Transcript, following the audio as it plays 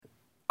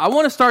I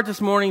want to start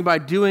this morning by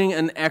doing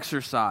an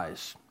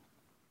exercise.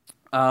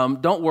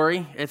 Don't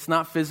worry, it's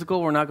not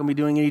physical. We're not going to be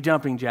doing any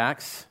jumping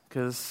jacks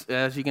because,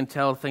 as you can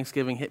tell,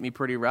 Thanksgiving hit me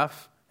pretty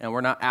rough, and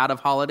we're not out of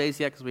holidays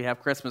yet because we have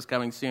Christmas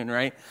coming soon,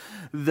 right?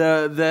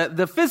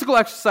 The physical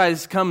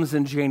exercise comes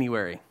in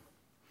January.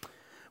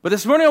 But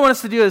this morning I want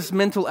us to do this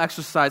mental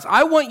exercise.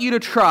 I want you to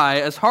try,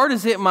 as hard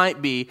as it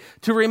might be,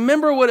 to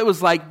remember what it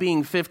was like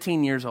being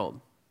 15 years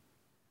old.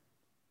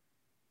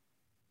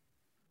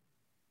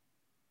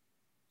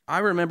 I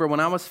remember when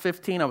I was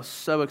 15, I was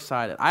so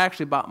excited. I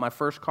actually bought my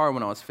first car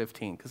when I was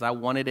 15 because I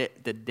wanted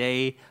it the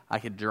day I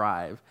could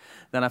drive.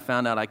 Then I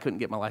found out I couldn't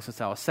get my license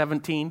until I was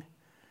 17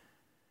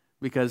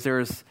 because there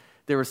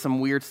was some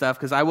weird stuff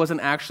because I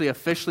wasn't actually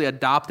officially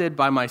adopted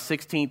by my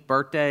 16th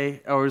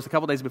birthday, or it was a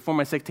couple days before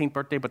my 16th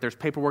birthday, but there's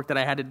paperwork that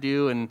I had to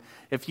do. And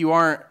if you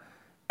aren't,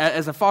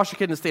 as a foster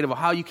kid in the state of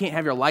Ohio, you can't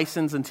have your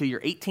license until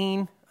you're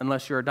 18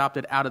 unless you're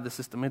adopted out of the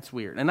system. It's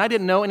weird. And I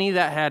didn't know any of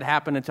that had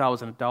happened until I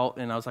was an adult,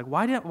 and I was like,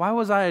 why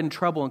was I in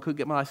trouble and couldn't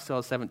get my license until I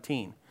was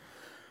 17?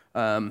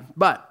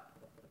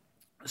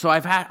 So I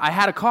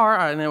had a car,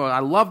 and I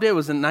loved it. It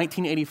was a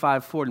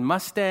 1985 Ford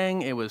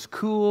Mustang. It was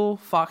cool.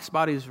 Fox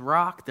bodies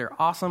rock. They're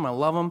awesome. I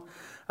love them.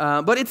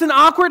 But it's an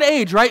awkward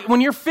age, right? When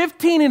you're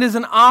 15, it is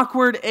an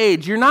awkward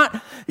age. You're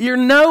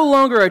no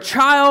longer a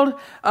child,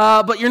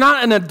 but you're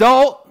not an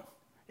adult.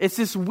 It's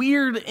this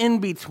weird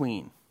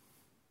in-between.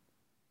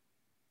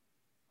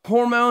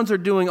 Hormones are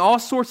doing all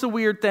sorts of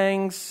weird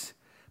things.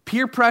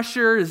 Peer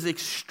pressure is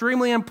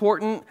extremely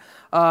important.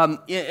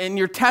 And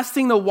you're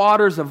testing the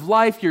waters of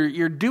life.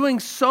 You're doing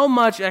so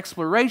much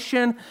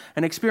exploration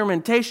and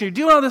experimentation. You're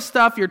doing all this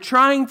stuff. You're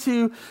trying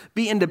to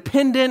be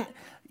independent.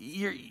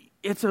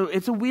 It's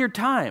a weird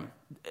time.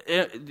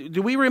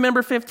 Do we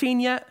remember 15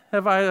 yet?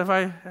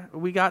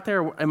 We got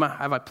there?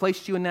 Have I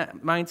placed you in that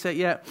mindset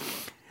yet?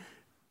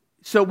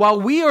 So while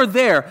we are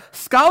there,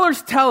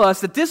 scholars tell us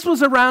that this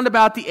was around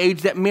about the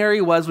age that Mary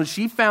was when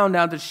she found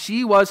out that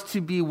she was to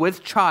be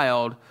with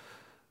child,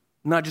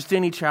 not just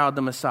any child,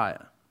 the Messiah.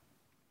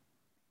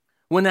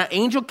 When that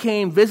angel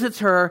came, visits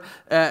her,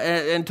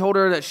 and told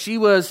her that she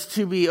was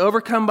to be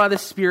overcome by the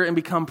Spirit and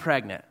become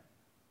pregnant.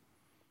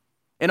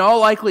 In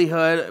all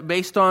likelihood,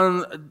 based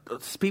on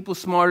people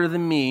smarter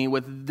than me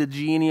with the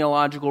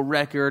genealogical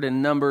record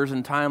and numbers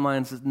and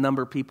timelines that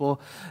number people,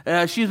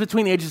 she was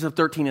between the ages of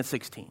 13 and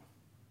 16.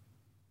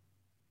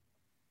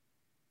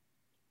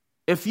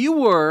 If you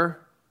were,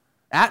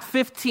 at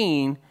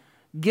 15,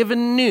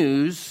 given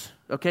news,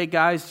 okay,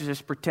 guys,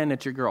 just pretend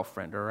it's your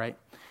girlfriend, all right?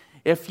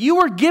 If you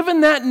were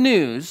given that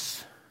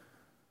news,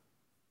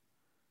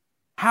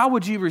 how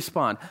would you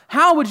respond?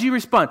 How would you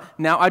respond?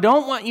 Now, I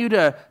don't want you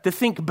to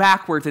think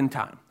backwards in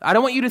time. I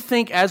don't want you to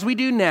think as we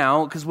do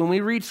now, because when we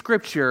read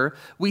Scripture,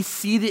 we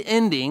see the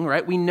ending,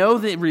 right? We know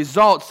the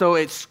result, so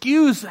it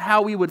skews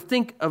how we would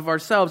think of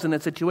ourselves in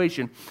that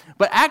situation.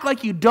 But act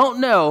like you don't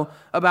know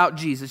about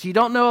Jesus. You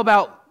don't know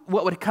about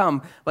what would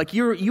come. Like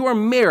you are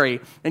Mary,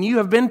 and you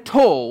have been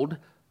told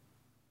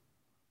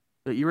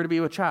that you were to be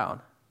with child.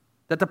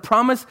 That the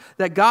promise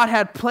that God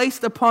had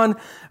placed upon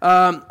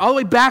all the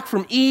way back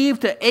from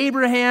Eve to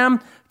Abraham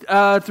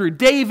through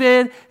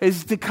David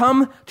is to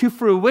come to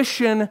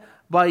fruition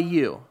by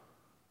you.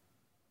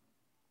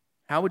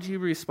 How would you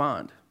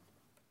respond?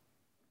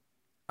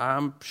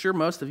 I'm sure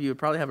most of you would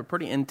probably have a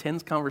pretty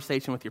intense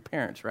conversation with your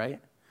parents,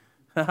 right?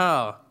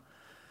 Oh,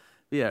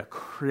 yeah,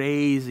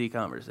 crazy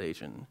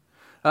conversation.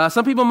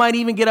 Some people might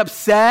even get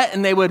upset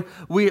and they would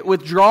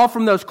withdraw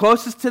from those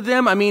closest to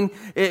them. I mean,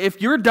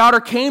 if your daughter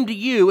came to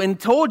you and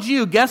told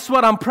you, guess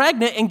what, I'm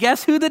pregnant, and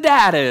guess who the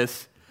dad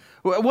is?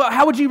 Well,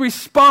 how would you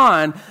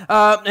respond?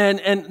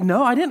 And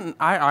no, I didn't.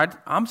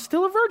 I'm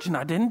still a virgin.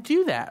 I didn't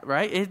do that,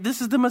 right?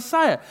 This is the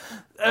Messiah.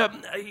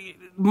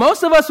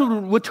 Most of us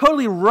would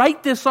totally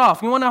write this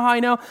off. You want to know how I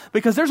know?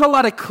 Because there's a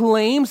lot of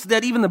claims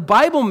that even the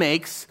Bible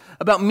makes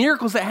about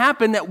miracles that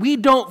happen that we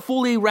don't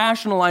fully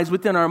rationalize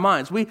within our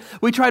minds. We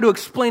try to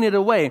explain it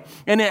away.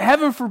 And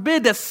heaven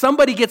forbid that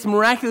somebody gets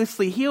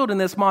miraculously healed in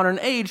this modern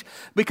age,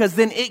 because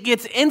then it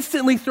gets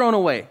instantly thrown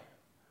away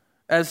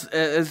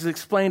as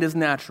explained as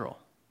natural.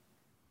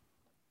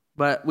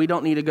 But we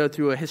don't need to go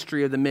through a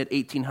history of the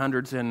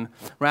mid-1800s and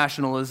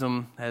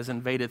rationalism has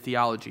invaded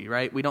theology,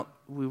 right?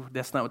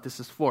 That's not what this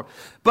is for.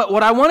 But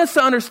what I want us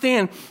to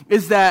understand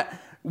is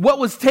that what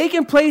was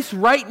taking place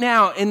right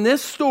now in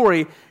this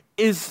story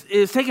is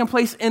taking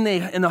place in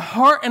the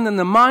heart and in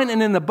the mind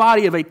and in the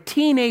body of a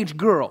teenage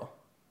girl.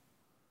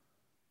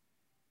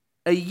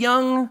 A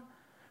young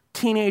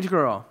teenage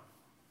girl.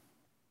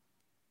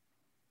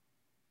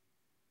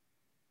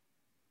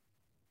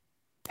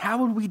 How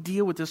would we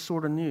deal with this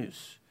sort of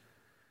news?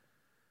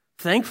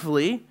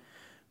 Thankfully,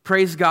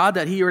 praise God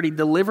that He already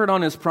delivered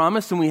on His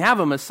promise and we have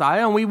a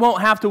Messiah and we won't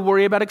have to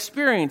worry about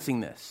experiencing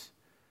this.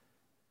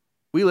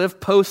 We live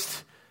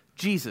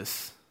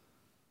post-Jesus,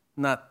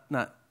 not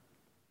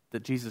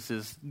that Jesus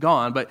is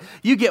gone, but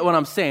you get what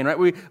I'm saying, right?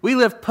 We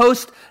live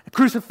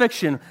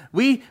post-crucifixion.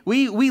 We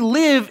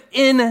live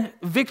in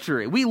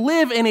victory. We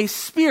live in a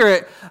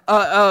spirit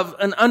of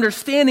an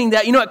understanding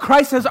that,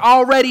 Christ has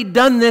already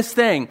done this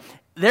thing.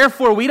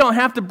 Therefore, we don't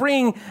have to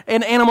bring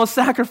an animal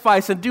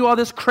sacrifice and do all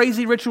this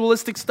crazy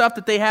ritualistic stuff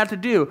that they had to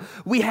do.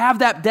 We have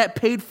that debt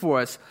paid for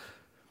us.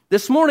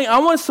 This morning, I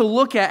want us to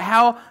look at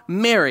how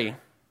Mary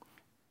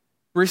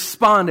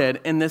responded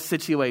in this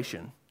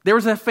situation. There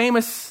was a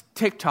famous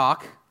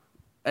TikTok,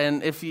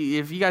 and if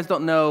you guys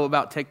don't know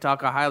about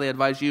TikTok, I highly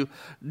advise you,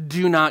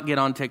 do not get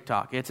on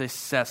TikTok. It's a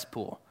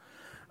cesspool.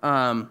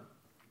 But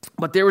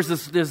there was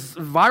this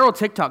viral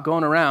TikTok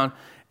going around,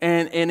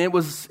 and it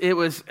was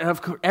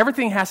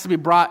everything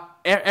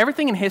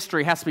in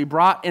history has to be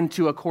brought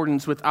into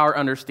accordance with our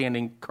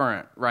understanding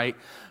current, right?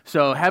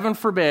 So heaven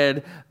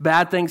forbid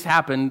bad things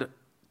happened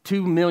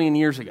 2 million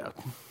years ago,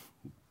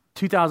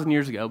 2,000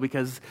 years ago,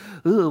 because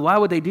why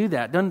would they do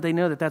that? Don't they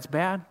know that that's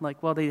bad?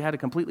 Well, they had a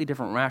completely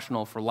different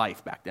rationale for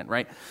life back then,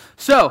 right?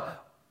 So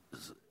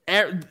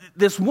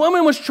this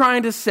woman was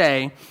trying to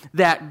say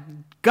that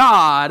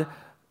God,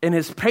 in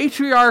his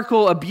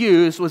patriarchal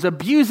abuse, was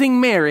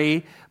abusing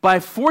Mary by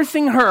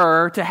forcing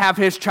her to have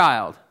his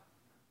child.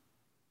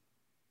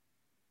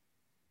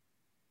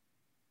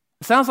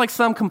 It sounds like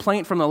some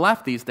complaint from the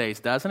left these days,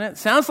 doesn't it?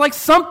 Sounds like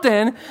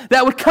something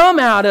that would come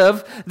out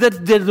of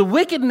the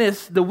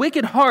wickedness, the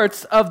wicked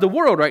hearts of the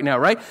world right now,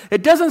 right?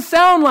 It doesn't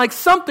sound like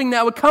something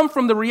that would come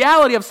from the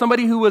reality of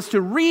somebody who was to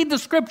read the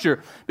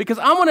Scripture. Because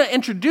I want to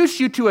introduce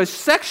you to a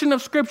section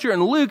of Scripture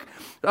in Luke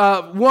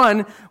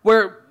 1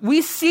 where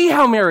we see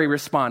how Mary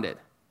responded.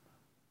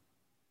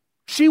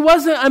 She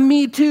wasn't a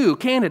Me Too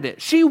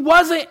candidate. She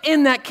wasn't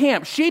in that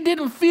camp. She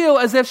didn't feel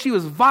as if she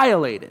was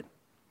violated.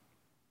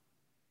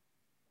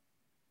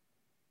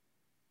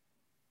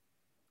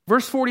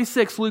 Verse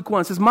 46, Luke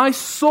 1 says, "My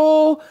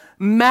soul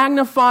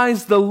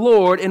magnifies the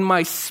Lord, and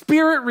my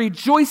spirit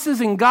rejoices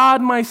in God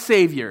my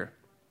Savior."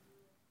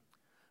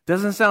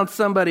 Doesn't sound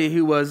somebody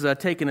who was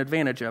taken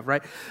advantage of,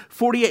 right?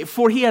 48,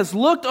 "For he has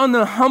looked on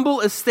the humble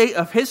estate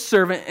of his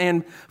servant,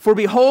 and for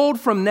behold,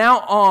 from now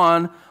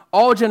on,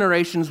 all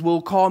generations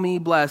will call me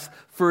blessed.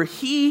 For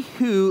he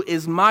who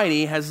is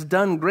mighty has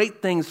done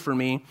great things for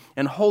me,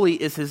 and holy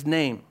is his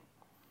name.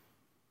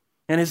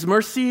 And his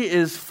mercy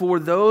is for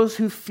those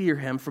who fear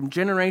him from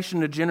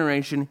generation to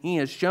generation. He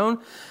has shown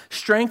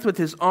strength with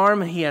his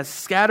arm. He has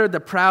scattered the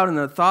proud in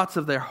the thoughts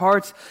of their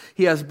hearts.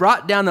 He has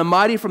brought down the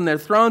mighty from their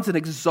thrones and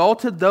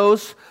exalted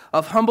those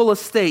of humble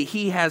estate.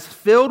 He has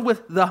filled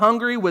with the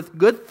hungry with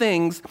good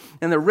things,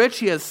 and the rich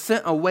he has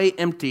sent away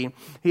empty.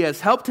 He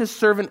has helped his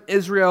servant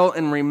Israel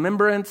in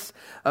remembrance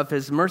of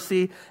his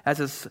mercy,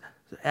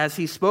 as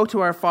he spoke to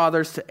our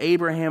fathers, to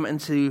Abraham,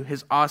 and to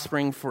his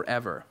offspring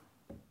forever."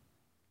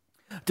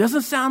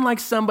 Doesn't sound like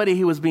somebody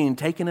who was being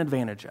taken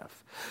advantage of.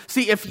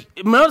 See, if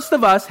most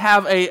of us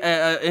have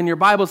in your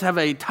Bibles have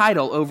a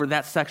title over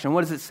that section,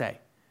 what does it say?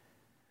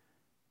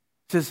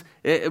 It says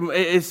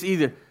it's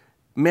either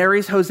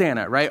Mary's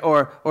Hosanna, right,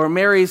 or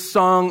Mary's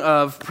Song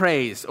of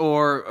Praise,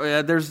 or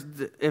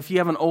if you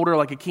have an older,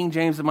 like a King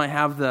James, it might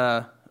have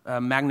the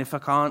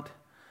Magnificat,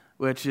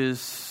 which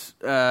is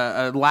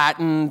a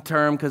Latin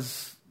term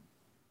because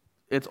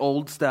it's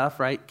old stuff,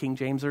 right? King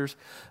Jamesers.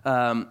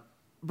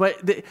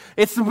 But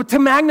it's to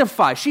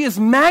magnify. She is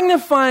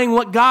magnifying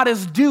what God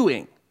is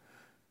doing.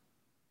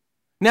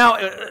 Now,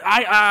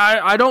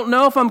 I don't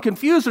know if I'm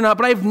confused or not,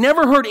 but I've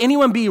never heard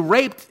anyone be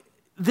raped,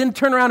 then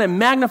turn around and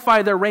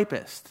magnify their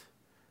rapist.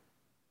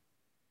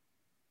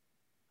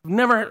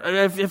 Never.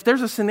 If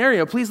there's a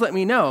scenario, please let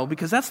me know,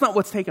 because that's not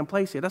what's taking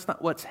place here. That's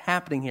not what's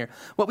happening here.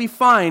 What we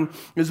find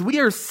is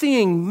we are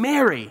seeing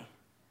Mary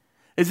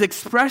is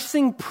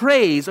expressing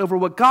praise over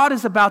what God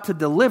is about to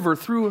deliver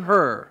through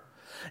her.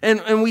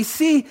 And we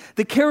see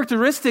the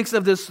characteristics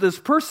of this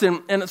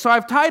person. And so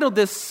I've titled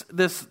this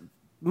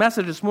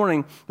message this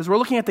morning because we're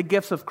looking at the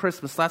gifts of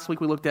Christmas. Last week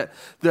we looked at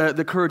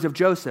the courage of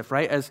Joseph,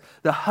 right? As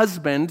the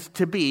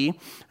husband-to-be,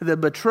 the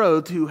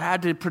betrothed who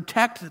had to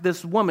protect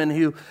this woman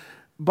who,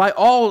 by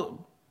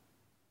all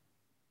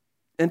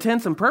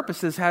intents and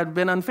purposes, had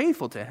been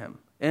unfaithful to him.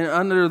 And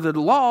under the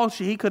law,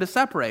 he could have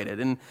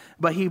separated.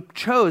 But he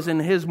chose in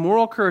his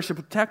moral courage to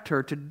protect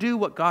her, to do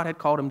what God had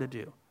called him to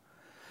do.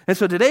 And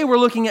so today we're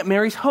looking at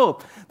Mary's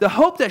hope. The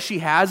hope that she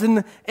has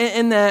in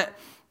that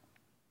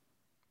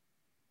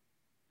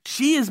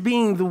she is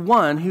being the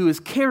one who is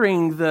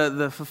carrying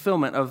the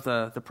fulfillment of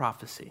the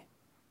prophecy.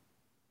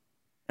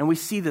 And we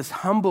see this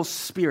humble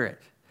spirit,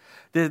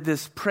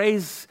 this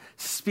praise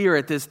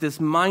spirit, this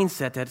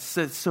mindset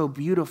that's so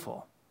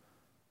beautiful.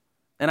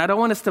 And I don't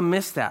want us to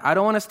miss that. I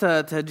don't want us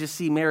to just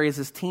see Mary as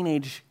this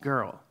teenage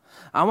girl.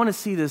 I want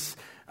us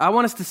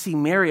to see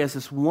Mary as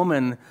this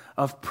woman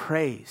of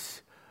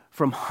praise,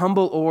 from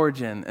humble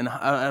origin and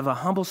of a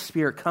humble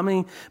spirit,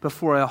 coming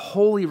before a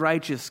holy,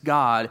 righteous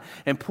God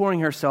and pouring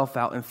herself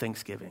out in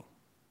thanksgiving.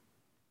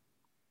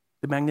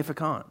 The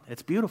Magnificat.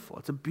 It's beautiful.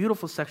 It's a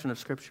beautiful section of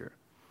Scripture.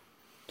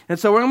 And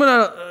so I'm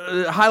going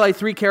to highlight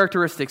three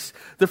characteristics.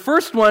 The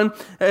first one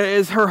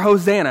is her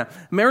Hosanna.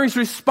 Mary's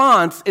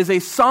response is a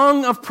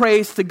song of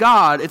praise to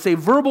God. It's a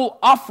verbal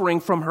offering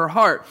from her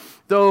heart,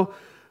 though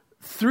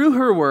through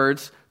her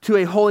words to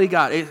a holy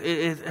God.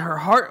 Her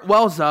heart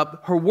wells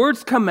up, her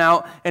words come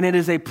out, and it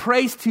is a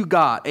praise to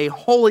God, a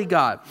holy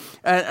God.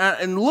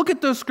 And look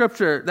at those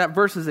scripture, that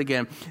verses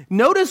again.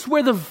 Notice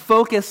where the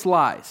focus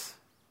lies.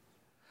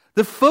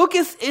 The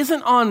focus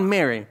isn't on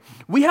Mary.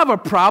 We have a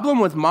problem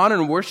with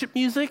modern worship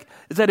music,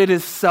 is that it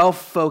is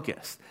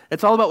self-focused.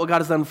 It's all about what God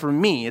has done for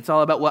me. It's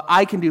all about what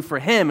I can do for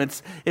him.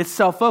 It's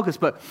self-focused.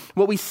 But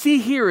what we see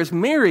here is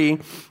Mary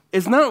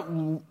is not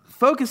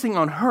focusing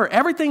on her.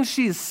 Everything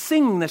she's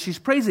singing, that she's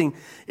praising,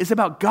 is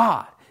about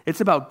God. It's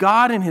about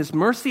God and his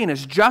mercy and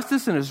his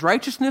justice and his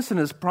righteousness and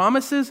his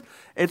promises.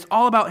 It's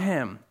all about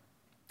him.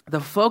 The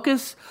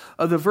focus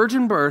of the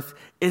virgin birth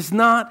is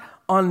not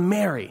on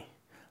Mary,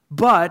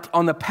 but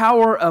on the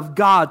power of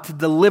God to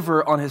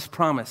deliver on his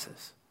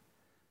promises.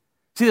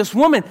 See, this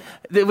woman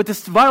with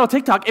this viral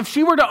TikTok, if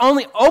she were to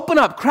only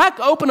crack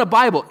open a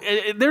Bible,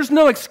 there's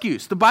no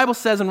excuse. The Bible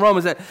says in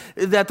Romans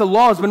that the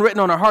law has been written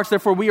on our hearts,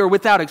 therefore we are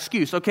without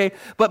excuse, okay?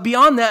 But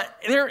beyond that,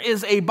 there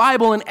is a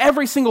Bible in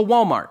every single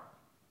Walmart.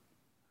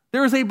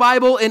 There is a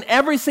Bible in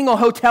every single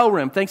hotel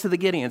room, thanks to the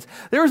Gideons.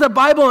 There is a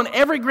Bible in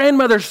every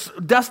grandmother's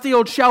dusty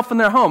old shelf in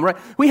their home, right?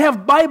 We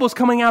have Bibles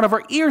coming out of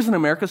our ears in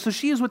America, so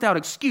she is without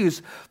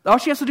excuse. All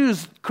she has to do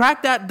is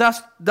crack that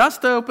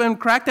dust open,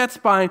 crack that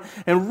spine,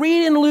 and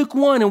read in Luke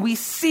 1, and we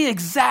see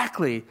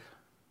exactly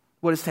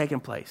what has taken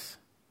place.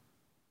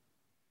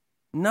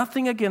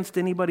 Nothing against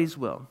anybody's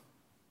will,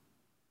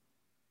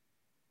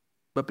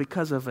 but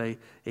because of a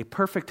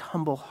perfect,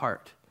 humble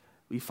heart,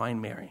 we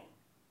find Mary.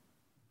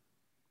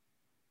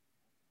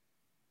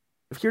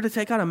 If you're to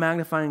take out a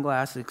magnifying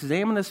glass,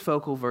 examine this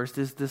focal verse,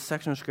 this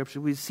section of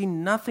Scripture, we'd see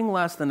nothing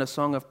less than a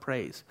song of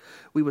praise.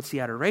 We would see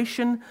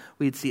adoration,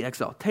 we'd see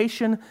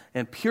exaltation,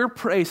 and pure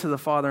praise to the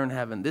Father in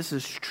heaven. This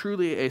is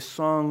truly a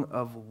song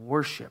of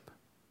worship.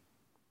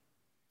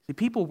 See,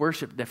 people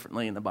worship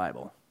differently in the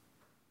Bible.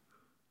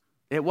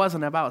 It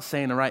wasn't about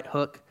saying the right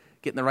hook,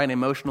 getting the right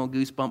emotional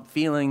goosebump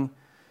feeling.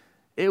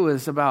 It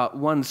was about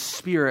one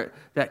spirit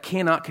that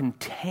cannot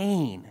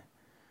contain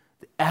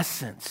the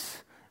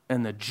essence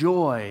and the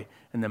joy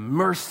and the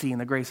mercy and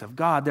the grace of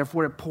God.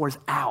 Therefore, it pours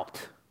out.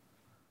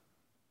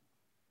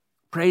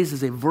 Praise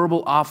is a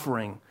verbal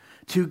offering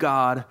to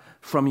God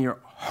from your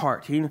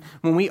heart.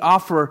 When we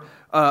offer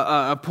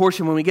a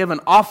portion, when we give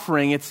an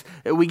offering,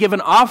 we give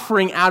an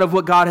offering out of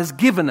what God has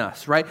given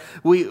us, right?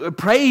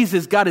 Praise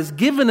is God has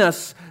given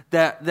us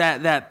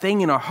that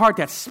thing in our heart,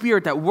 that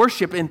spirit, that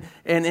worship, and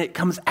it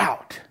comes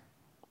out.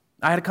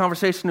 I had a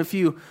conversation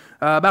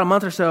about a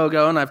month or so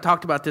ago, and I've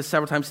talked about this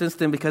several times since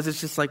then because it's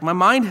just like my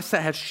mind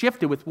has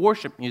shifted with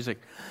worship music.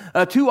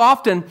 Too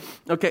often,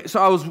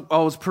 so I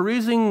was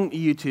perusing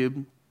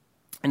YouTube,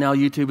 and now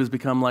YouTube has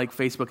become like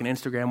Facebook and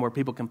Instagram where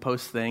people can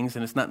post things,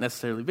 and it's not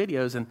necessarily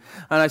videos. And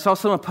I saw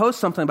someone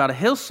post something about a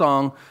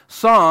Hillsong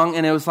song,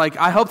 and it was like,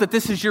 I hope that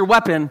this is your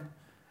weapon.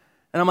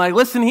 And I'm like,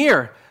 listen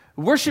here,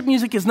 worship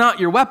music is not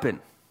your weapon.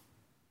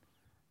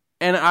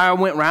 And I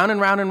went round and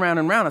round and round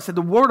and round. I said,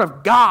 the word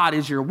of God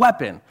is your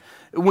weapon.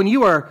 When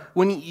you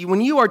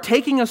are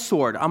taking a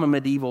sword, I'm a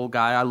medieval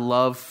guy. I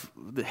love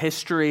the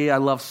history. I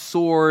love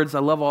swords. I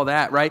love all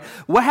that, right?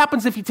 What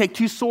happens if you take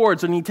two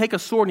swords and you take a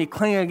sword and you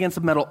clang it against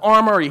a metal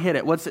armor or you hit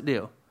it? What's it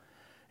do?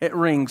 It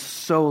rings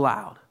so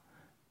loud,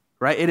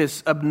 right? It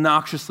is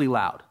obnoxiously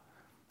loud.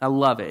 I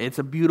love it. It's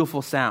a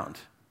beautiful sound.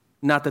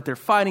 Not that they're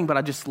fighting, but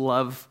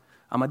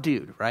I'm a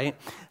dude, right?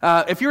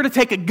 If you were to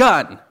take a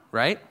gun,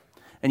 right,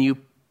 and you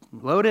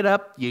load it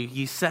up,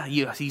 you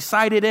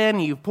sight it in,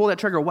 you pull that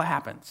trigger, what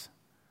happens?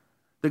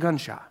 The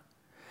gunshot.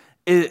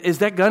 Is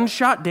that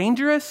gunshot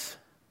dangerous?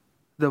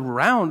 The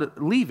round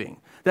leaving.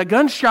 That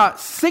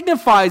gunshot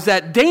signifies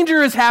that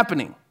danger is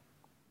happening.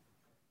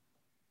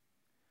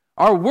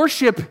 Our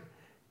worship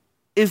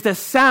is the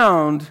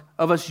sound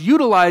of us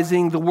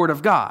utilizing the Word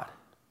of God.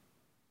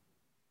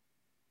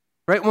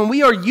 Right? When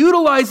we are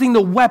utilizing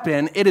the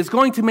weapon, it is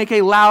going to make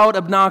a loud,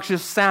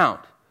 obnoxious sound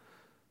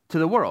to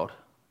the world.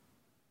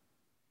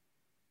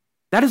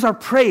 That is our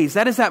praise.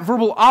 That is that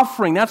verbal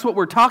offering. That's what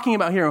we're talking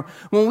about here.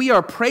 When we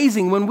are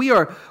praising, when we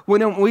are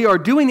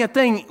doing that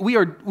thing, we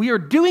are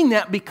doing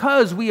that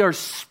because we are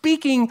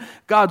speaking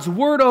God's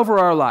word over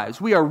our lives.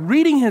 We are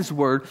reading His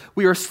word.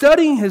 We are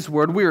studying His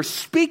word. We are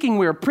speaking.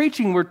 We are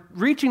preaching. We're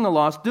reaching the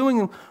lost,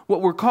 doing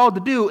what we're called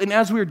to do. And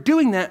as we're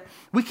doing that,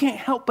 we can't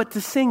help but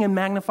to sing and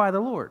magnify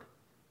the Lord.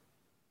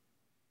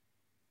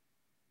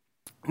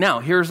 Now,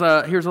 here's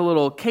a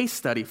little case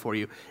study for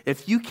you.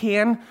 If you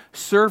can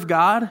serve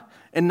God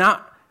and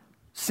not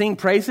sing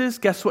praises,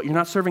 guess what? You're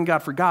not serving God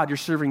for God, you're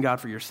serving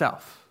God for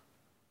yourself.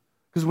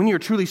 Because when you're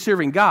truly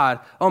serving God,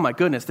 oh my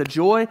goodness, the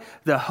joy,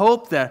 the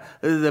hope,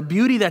 the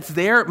beauty that's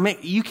there,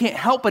 you can't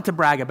help but to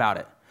brag about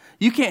it.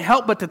 You can't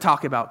help but to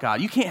talk about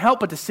God. You can't help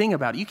but to sing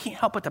about it. You can't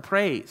help but to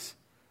praise.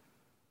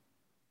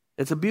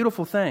 It's a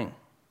beautiful thing.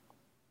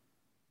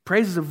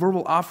 Praise is a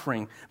verbal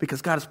offering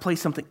because God has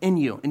placed something in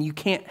you, and you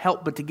can't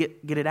help but to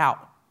get it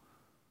out.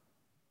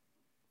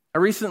 I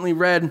recently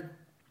read,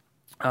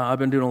 I've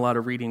been doing a lot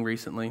of reading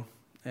recently,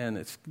 and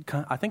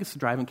I think it's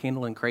driving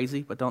Candle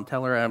crazy, but don't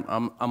tell her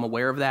I'm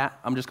aware of that.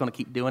 I'm just going to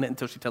keep doing it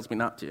until she tells me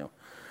not to.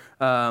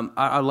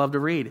 I love to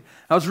read.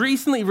 I was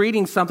recently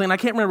reading something, I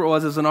can't remember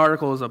what it was an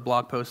article, it was a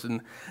blog post,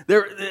 and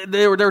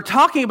they were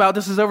talking about,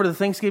 this is over the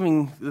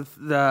Thanksgiving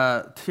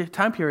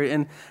time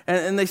period,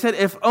 and they said,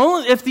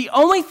 if the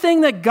only thing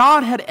that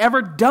God had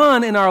ever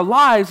done in our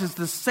lives is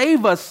to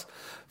save us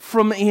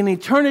from an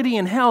eternity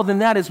in hell, then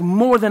that is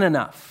more than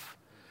enough.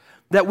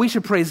 That we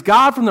should praise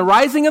God from the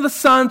rising of the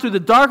sun through the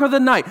dark of the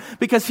night.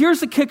 Because here's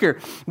the kicker,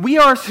 we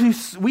are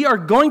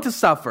going to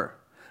suffer.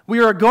 We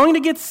are going to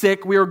get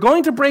sick. We are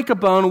going to break a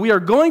bone. We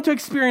are going to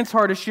experience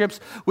hardships.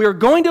 We are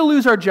going to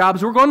lose our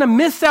jobs. We're going to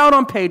miss out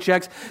on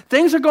paychecks.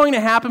 Things are going to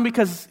happen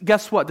because,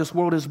 guess what? This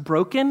world is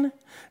broken,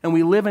 and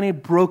we live in a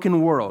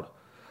broken world.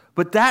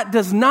 But that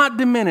does not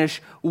diminish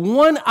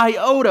one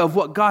iota of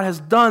what God has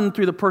done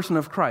through the person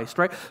of Christ,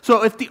 right?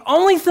 So if the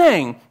only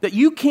thing that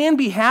you can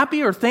be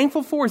happy or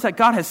thankful for is that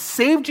God has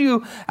saved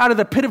you out of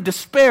the pit of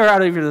despair,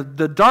 out of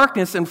the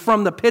darkness and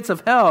from the pits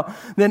of hell,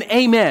 then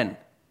amen.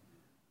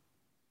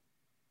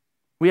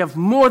 We have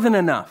more than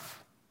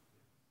enough.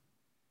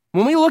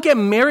 When we look at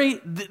Mary,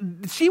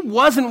 she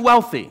wasn't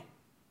wealthy.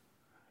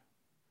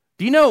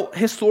 Do you know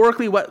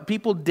historically what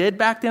people did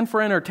back then for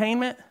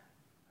entertainment?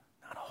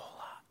 Not a whole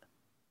lot.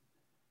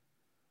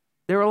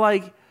 They were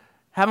like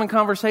having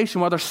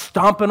conversation while they're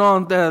stomping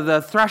on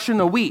the threshing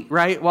the wheat,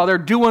 right? While they're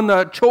doing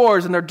the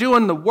chores and they're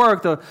doing the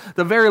work, the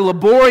very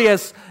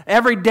laborious,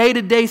 every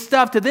day-to-day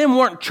stuff. To them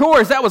weren't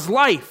chores, that was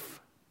life.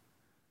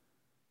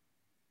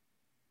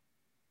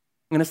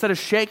 And instead of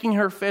shaking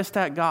her fist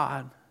at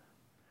God,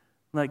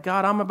 like,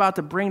 God, I'm about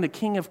to bring the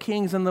King of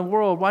Kings in the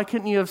world. Why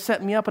couldn't you have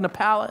set me up in a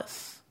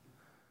palace?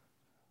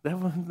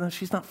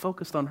 She's not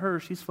focused on her.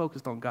 She's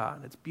focused on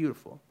God. It's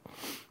beautiful.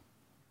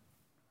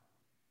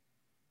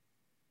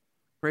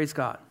 Praise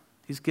God.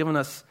 He's given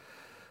us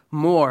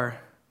more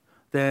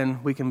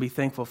than we can be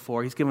thankful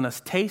for. He's given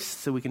us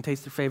taste so we can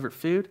taste their favorite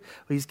food.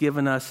 He's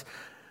given us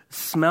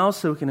smell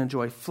so we can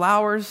enjoy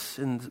flowers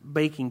and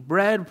baking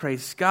bread.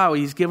 Praise God.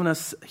 He's given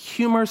us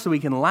humor so we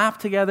can laugh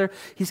together.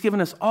 He's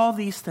given us all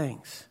these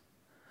things.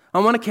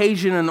 On one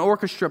occasion, an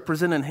orchestra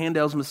presented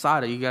Handel's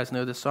Messiah. You guys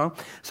know this song.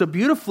 So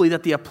beautifully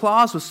that the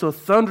applause was so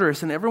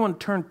thunderous and everyone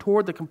turned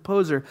toward the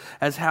composer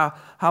as how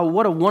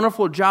what a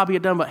wonderful job he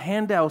had done. But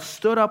Handel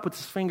stood up with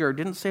his finger,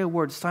 didn't say a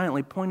word,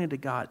 silently pointed to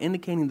God,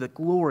 indicating that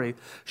glory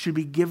should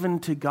be given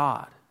to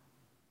God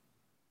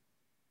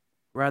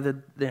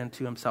rather than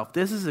to himself.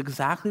 This is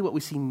exactly what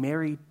we see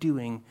Mary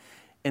doing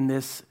in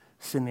this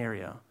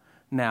scenario.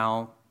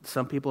 Now,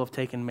 some people have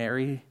taken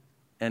Mary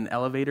and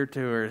elevated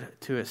her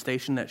to a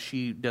station that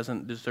she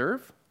doesn't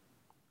deserve.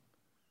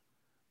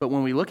 But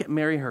when we look at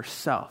Mary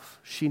herself,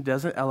 she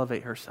doesn't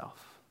elevate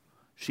herself.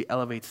 She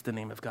elevates the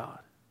name of God.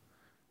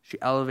 She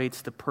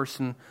elevates the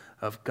person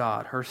of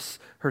God,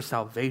 her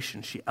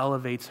salvation. She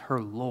elevates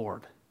her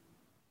Lord.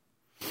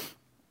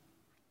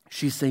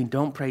 She's saying,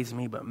 don't praise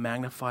me, but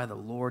magnify the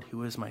Lord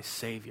who is my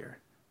Savior.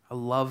 I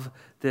love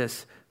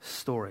this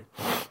story.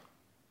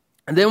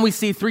 And then we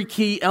see three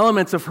key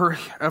elements of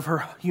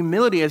her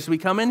humility as we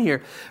come in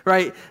here,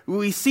 right?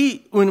 We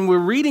see when we're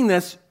reading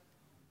this,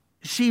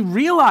 she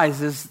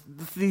realizes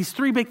these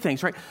three big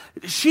things, right?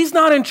 She's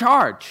not in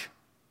charge.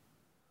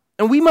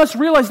 And we must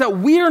realize that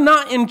we are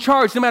not in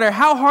charge, no matter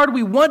how hard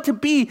we want to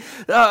be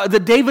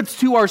the Davids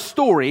to our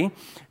story.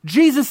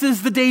 Jesus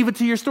is the David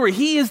to your story.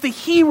 He is the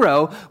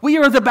hero. We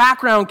are the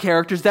background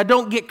characters that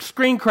don't get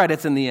screen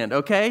credits in the end,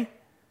 okay?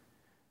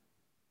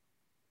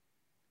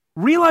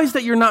 Realize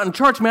that you're not in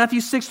charge.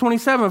 Matthew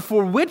 6:27,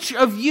 for which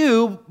of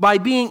you, by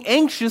being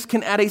anxious,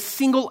 can add a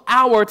single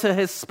hour to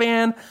his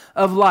span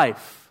of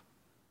life?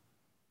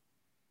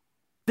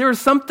 There are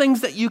some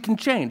things that you can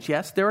change,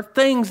 yes? There are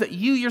things that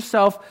you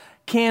yourself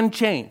can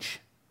change.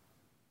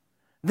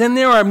 Then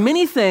there are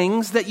many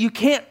things that you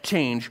can't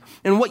change.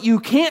 And what you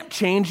can't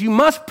change, you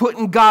must put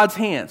in God's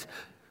hands.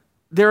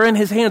 They're in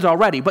his hands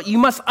already, but you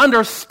must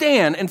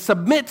understand and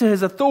submit to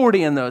his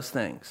authority in those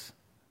things.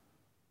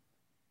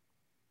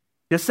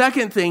 The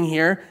second thing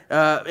here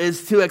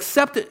is to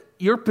accept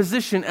your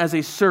position as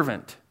a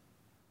servant.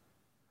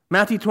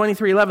 Matthew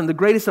 23:11, the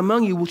greatest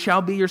among you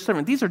shall be your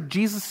servant. These are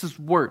Jesus'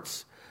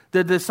 words.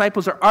 The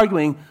disciples are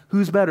arguing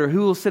who's better, who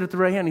will sit at the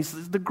right hand. He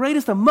says, the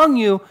greatest among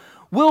you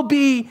will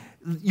be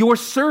your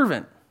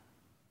servant.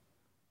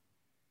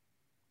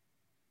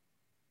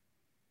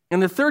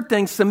 And the third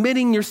thing,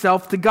 submitting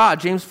yourself to God.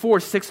 James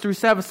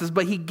 4:6-7 says,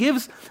 but he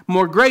gives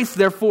more grace,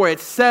 therefore it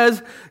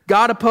says,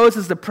 God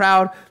opposes the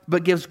proud,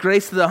 but gives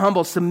grace to the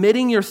humble.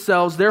 Submitting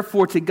yourselves,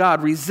 therefore, to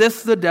God.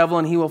 Resist the devil,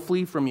 and he will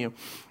flee from you.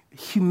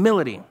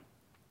 Humility.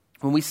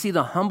 When we see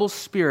the humble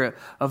spirit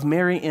of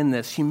Mary in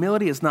this,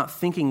 humility is not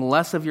thinking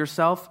less of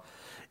yourself,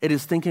 it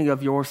is thinking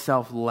of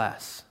yourself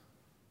less.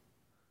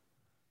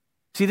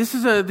 See, this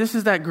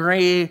is that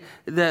gray,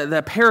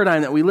 that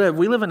paradigm that we live.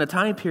 We live in a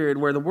time period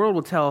where the world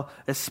will tell,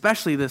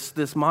 especially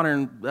this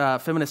modern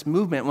feminist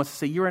movement wants to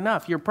say, you're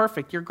enough, you're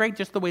perfect, you're great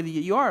just the way that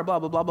you are, blah,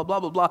 blah, blah, blah, blah,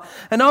 blah, blah.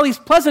 And all these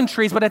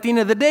pleasantries, but at the end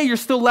of the day, you're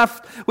still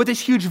left with this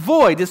huge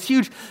void, this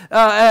huge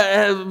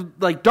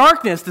like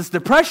darkness, this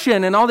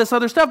depression, and all this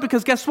other stuff,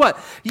 because guess what?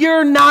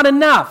 You're not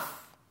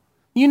enough.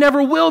 You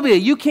never will be.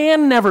 You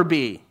can never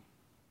be.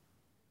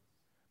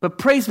 But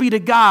praise be to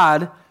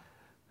God,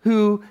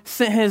 who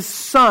sent his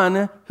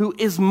Son, who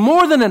is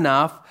more than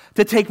enough,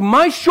 to take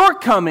my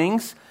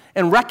shortcomings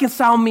and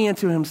reconcile me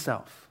into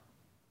himself.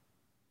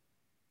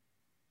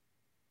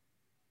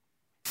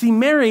 See,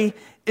 Mary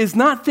is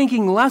not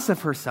thinking less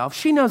of herself.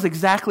 She knows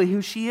exactly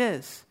who she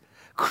is.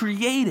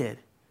 Created,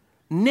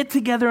 knit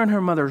together in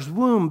her mother's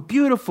womb,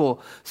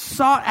 beautiful,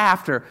 sought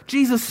after.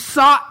 Jesus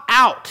sought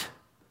out.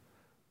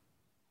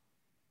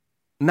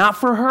 Not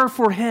for her,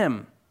 for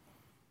him.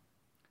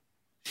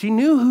 She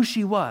knew who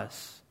she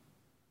was,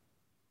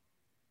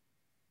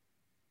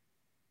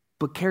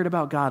 but cared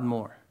about God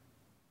more.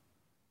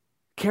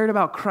 Cared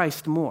about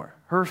Christ more.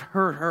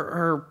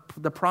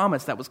 The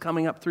promise that was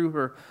coming up through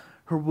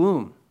her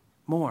womb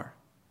more.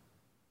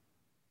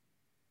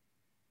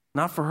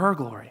 Not for her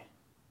glory,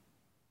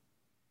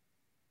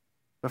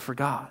 but for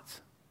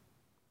God's.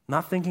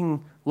 Not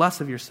thinking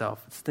less of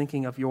yourself, it's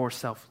thinking of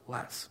yourself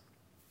less.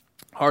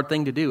 Hard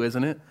thing to do,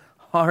 isn't it?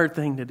 Hard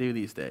thing to do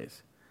these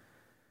days.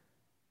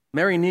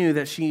 Mary knew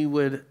that she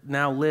would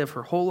now live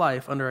her whole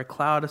life under a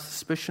cloud of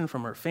suspicion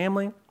from her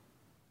family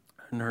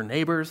and her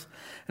neighbors,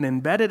 and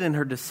embedded in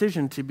her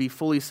decision to be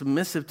fully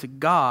submissive to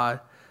God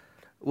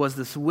was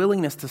this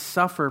willingness to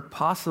suffer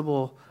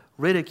possible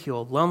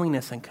ridicule,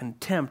 loneliness, and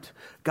contempt.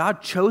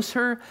 God chose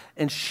her,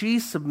 and she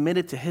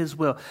submitted to his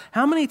will.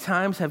 How many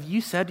times have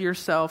you said to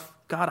yourself,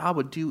 God, I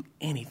would do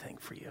anything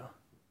for you?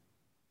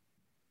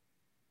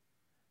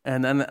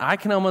 And then I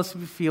can almost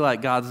feel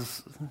like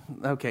God's,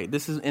 okay,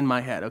 this is in my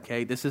head,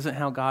 okay? This isn't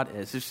how God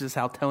is. This is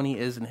how Tony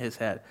is in his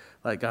head.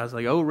 Like, God's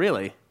like, oh,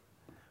 really?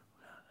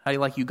 How do you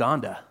like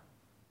Uganda?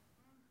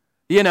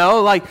 You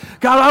know, like,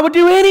 God, I would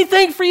do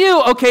anything for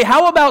you. Okay,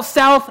 how about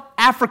South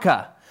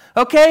Africa?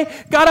 Okay,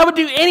 God, I would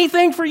do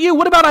anything for you.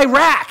 What about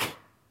Iraq?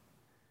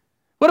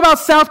 What about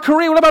South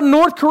Korea? What about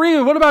North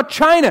Korea? What about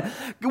China?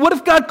 What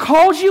if God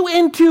calls you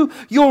into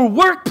your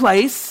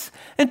workplace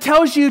and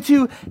tells you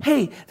to,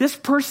 hey, this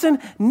person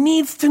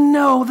needs to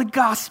know the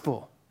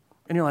gospel.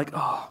 And you're like,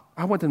 oh,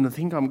 I want them to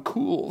think I'm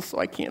cool, so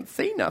I can't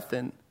say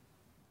nothing.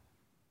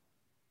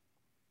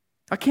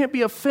 I can't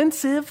be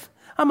offensive.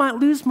 I might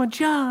lose my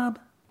job.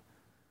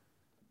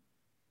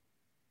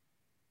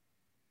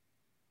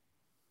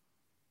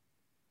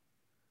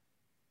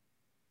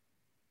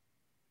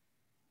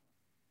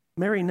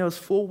 Mary knows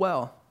full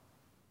well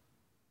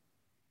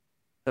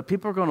that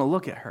people are going to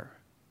look at her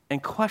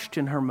and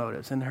question her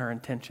motives and her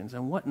intentions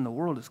and what in the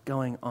world is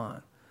going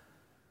on.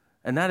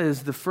 And that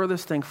is the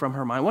furthest thing from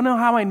her mind. Want to know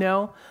how I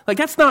know? Like,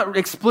 that's not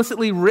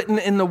explicitly written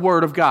in the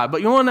Word of God,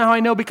 but you want to know how I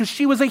know? Because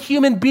she was a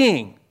human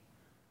being.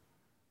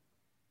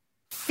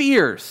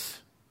 Fears,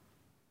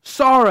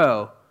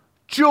 sorrow,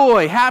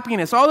 joy,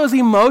 happiness, all those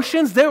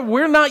emotions,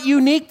 we're not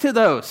unique to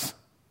those.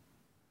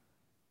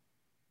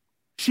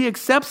 She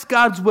accepts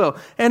God's will.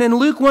 And in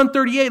Luke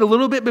 1:38, a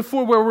little bit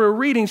before where we're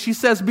reading, she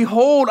says,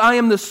 behold, I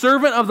am the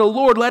servant of the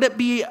Lord. Let it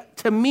be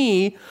to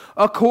me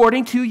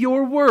according to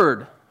your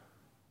word.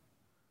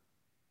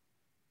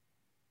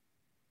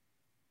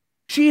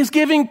 She is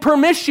giving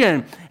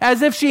permission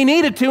as if she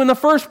needed to in the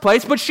first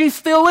place, but she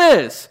still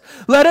is.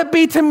 Let it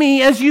be to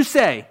me as you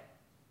say.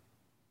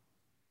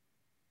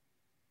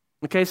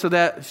 Okay, so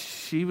that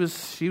she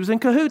was in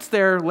cahoots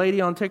there,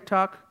 lady on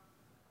TikTok.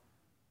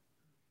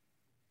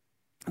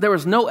 There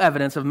was no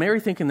evidence of Mary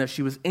thinking that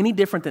she was any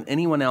different than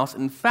anyone else.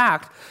 In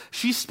fact,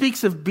 she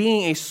speaks of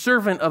being a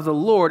servant of the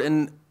Lord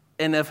and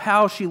of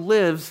how she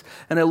lives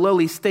in a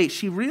lowly state.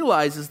 She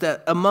realizes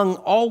that among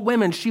all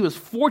women, she was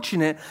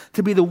fortunate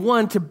to be the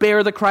one to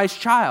bear the Christ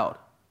child.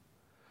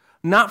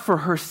 Not for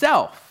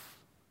herself,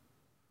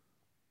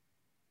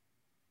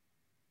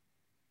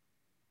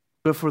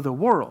 but for the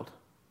world.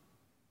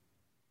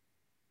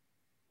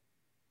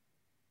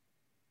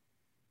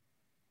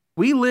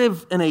 We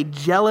live in a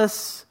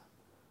jealous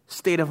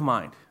state of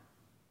mind.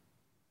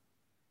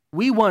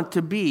 We want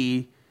to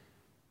be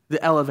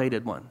the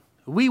elevated one.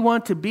 We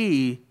want to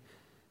be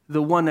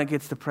the one that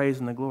gets the praise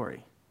and the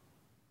glory.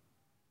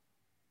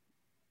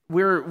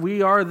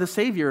 We are the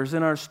saviors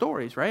in our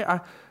stories,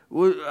 right?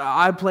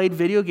 I played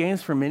video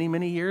games for many,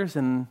 many years,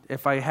 and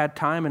if I had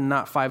time and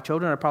not 5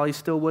 children, I probably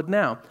still would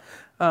now.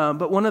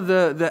 But one of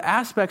the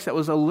aspects that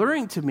was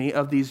alluring to me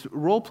of these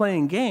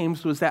role-playing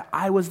games was that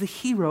I was the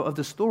hero of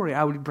the story.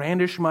 I would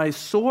brandish my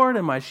sword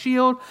and my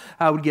shield.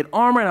 I would get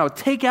armor, and I would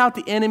take out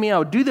the enemy. I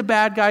would do the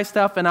bad guy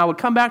stuff, and I would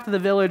come back to the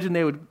village, and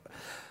they would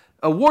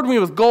award me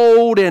with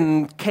gold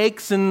and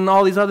cakes and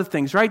all these other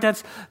things, right?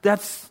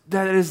 That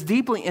is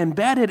deeply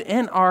embedded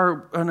in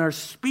our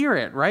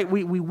spirit, right?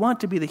 We want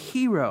to be the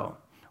hero.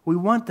 We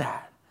want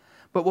that.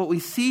 But what we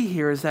see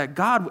here is that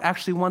God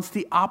actually wants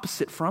the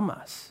opposite from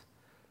us.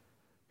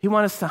 He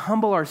wants us to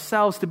humble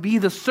ourselves to be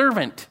the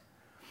servant,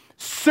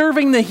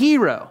 serving the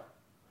hero,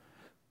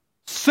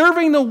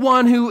 serving the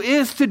one who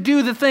is to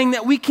do the thing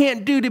that we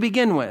can't do to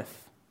begin with.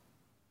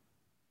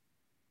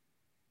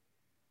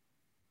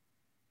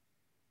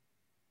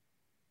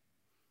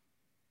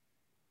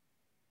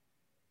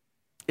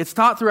 It's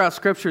taught throughout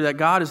Scripture that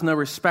God is no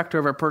respecter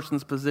of a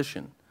person's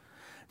position.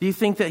 Do you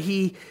think that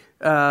he,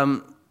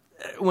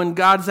 when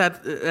God's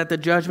at the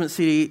judgment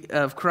seat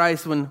of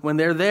Christ, when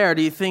they're there,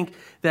 do you think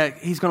that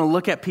he's going to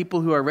look at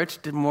people who are rich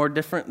more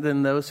different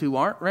than those who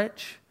aren't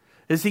rich?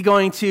 Is he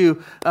going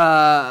to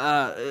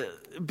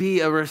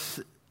be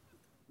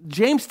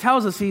James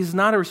tells us he's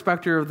not a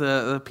respecter of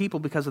the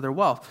people because of their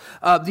wealth.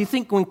 Do you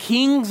think when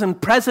kings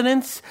and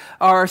presidents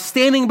are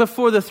standing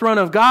before the throne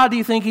of God, do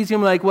you think he's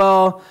going to be like,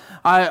 well,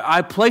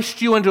 I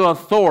placed you into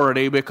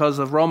authority because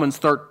of Romans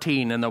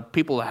 13 and the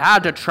people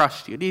had to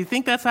trust you? Do you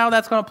think that's how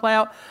that's going to play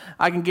out?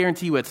 I can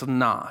guarantee you it's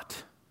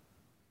not.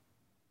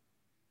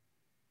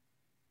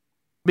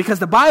 Because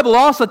the Bible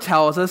also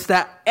tells us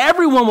that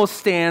everyone will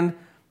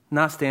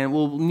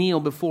kneel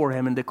before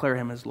him and declare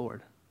him as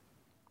Lord.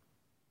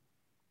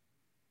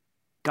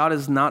 God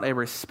is not a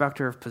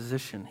respecter of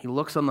position. He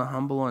looks on the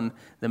humble and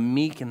the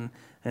meek and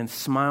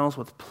smiles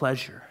with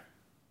pleasure.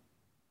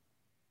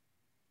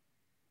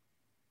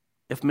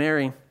 If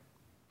Mary,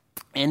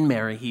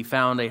 he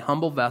found a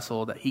humble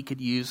vessel that he could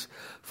use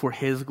for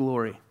his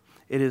glory.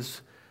 It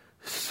is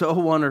so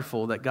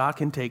wonderful that God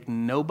can take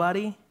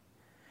nobody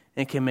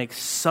and can make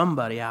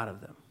somebody out of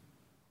them.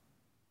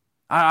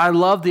 I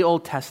love the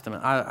Old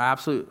Testament.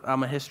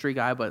 I'm a history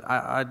guy, but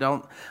I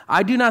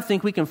do not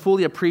think we can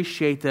fully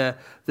appreciate the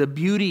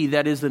beauty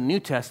that is the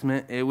New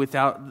Testament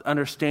without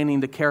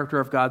understanding the character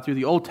of God through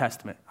the Old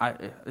Testament.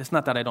 It's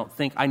not that I don't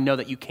think. I know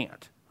that you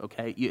can't.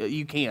 Okay,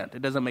 you can't.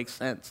 It doesn't make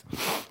sense.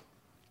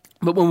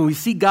 But when we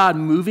see God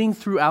moving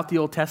throughout the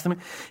Old Testament,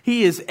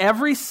 he is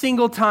every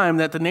single time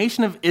that the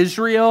nation of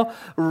Israel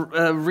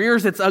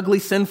rears its ugly,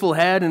 sinful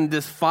head and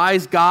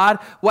defies God,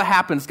 what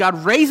happens?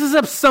 God raises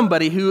up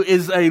somebody who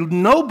is a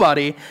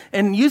nobody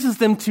and uses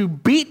them to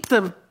beat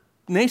the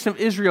nation of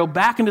Israel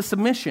back into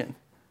submission.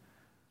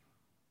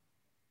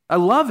 I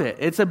love it.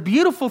 It's a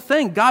beautiful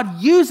thing.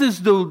 God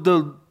uses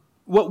the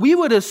what we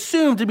would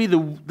assume to be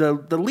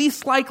the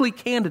least likely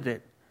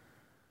candidate,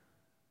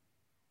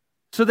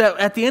 so that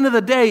at the end of the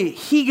day,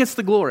 he gets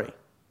the glory.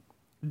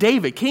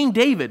 King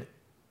David,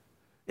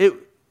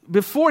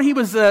 before he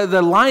was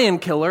the lion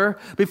killer,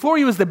 before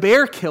he was the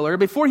bear killer,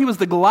 before he was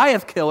the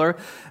Goliath killer,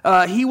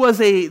 he was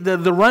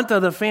the runt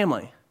of the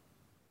family.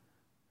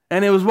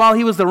 And it was while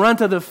he was the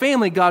runt of the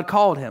family, God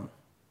called him.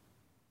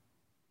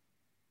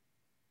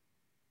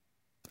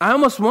 I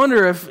almost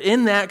wonder if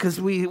in that, because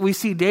we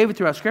see David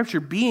throughout Scripture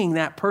being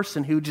that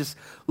person who just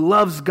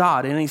loves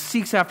God and he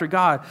seeks after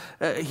God.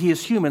 He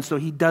is human, so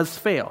he does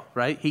fail,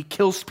 right? He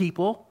kills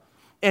people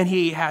and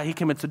he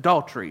commits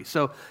adultery.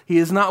 So he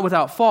is not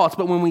without faults.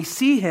 But when we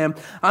see him,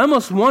 I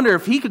almost wonder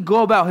if he could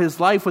go about his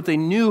life with a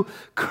new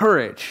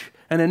courage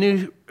and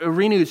a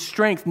renewed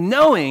strength,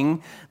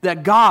 knowing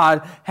that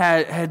God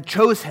had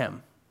chose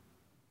him.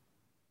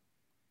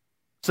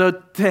 So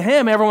to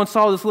him, everyone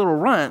saw this little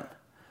runt.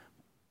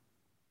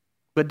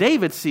 But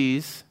David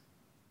sees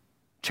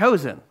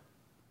chosen.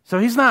 So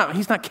he's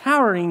not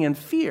cowering in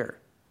fear.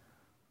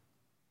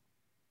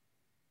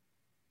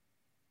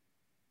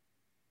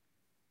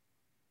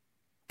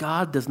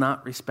 God does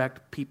not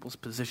respect people's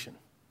position.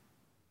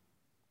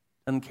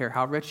 Doesn't care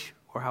how rich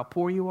or how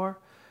poor you are,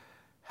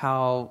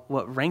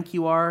 what rank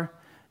you are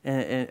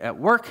at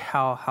work,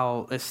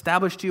 how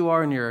established you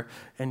are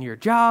in your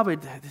job.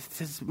 It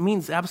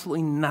means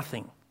absolutely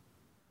nothing.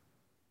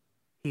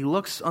 He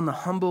looks on the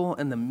humble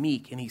and the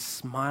meek, and he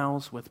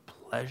smiles with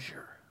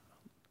pleasure.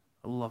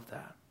 I love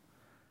that.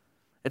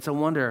 It's a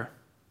wonder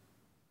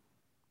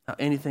how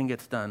anything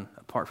gets done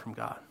apart from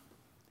God.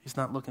 He's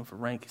not looking for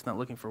rank. He's not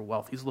looking for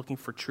wealth. He's looking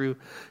for true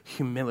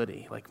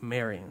humility, like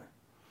Mary.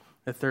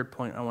 The third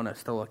point I want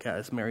us to look at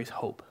is Mary's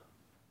hope.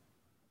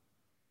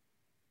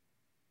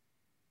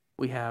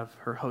 We have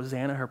her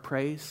Hosanna, her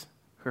praise,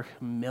 her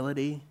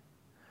humility,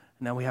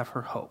 and now we have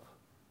her hope.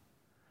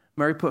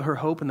 Mary put her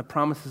hope in the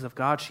promises of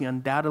God. She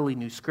undoubtedly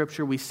knew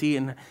Scripture. We see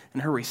in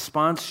her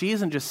response, she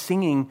isn't just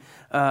singing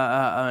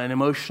an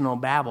emotional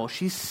babble.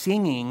 She's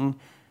singing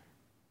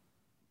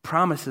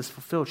promises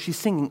fulfilled. She's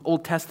singing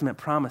Old Testament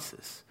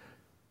promises.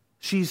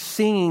 She's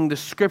singing the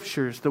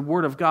Scriptures, the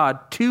Word of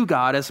God, to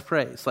God as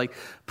praise. Like,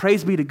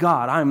 praise be to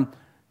God. I'm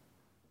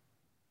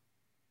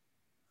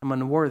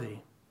unworthy.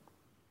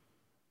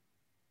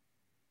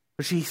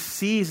 But she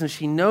sees and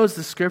she knows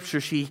the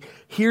Scripture. She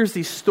hears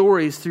these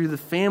stories through the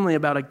family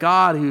about a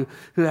God who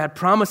had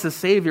promised a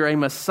Savior, a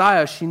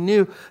Messiah. She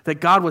knew that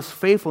God was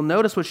faithful.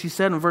 Notice what she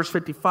said in verse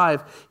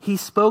 55. He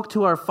spoke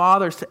to our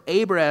fathers, to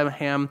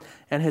Abraham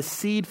and his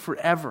seed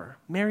forever.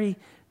 Mary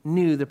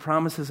knew the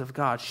promises of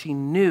God. She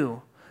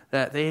knew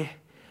that they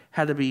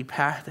had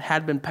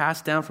been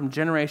passed down from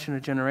generation to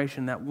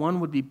generation, that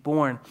one would be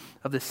born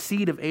of the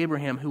seed of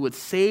Abraham who would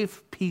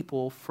save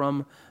people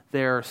from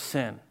their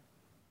sin.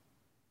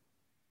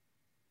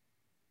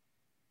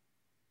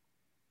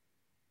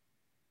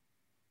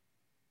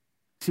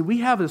 See, we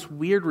have this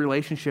weird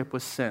relationship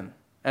with sin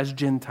as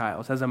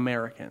Gentiles, as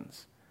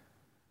Americans.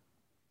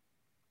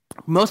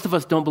 Most of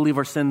us don't believe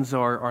our sins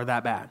are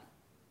that bad.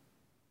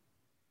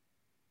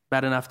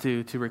 Bad enough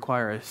to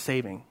require a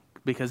saving.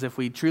 Because if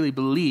we truly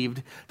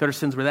believed that our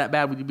sins were that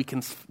bad,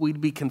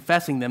 we'd be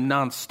confessing them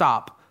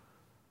nonstop.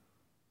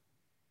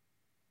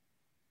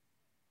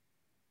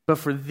 But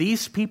for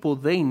these people,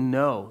 they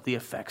know the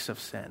effects of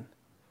sin.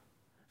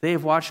 They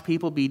have watched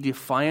people be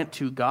defiant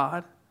to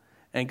God,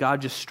 and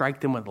God just strike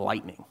them with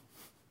lightning.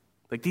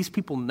 Like, these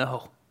people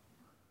know.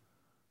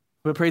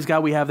 But praise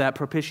God, we have that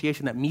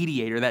propitiation, that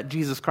mediator, that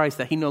Jesus Christ,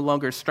 that he no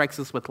longer strikes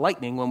us with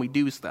lightning when we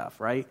do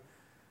stuff, right?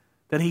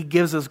 That he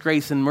gives us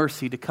grace and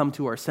mercy to come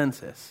to our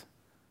senses.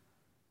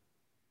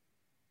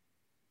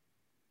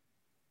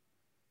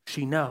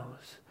 She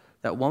knows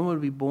that one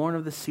would be born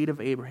of the seed of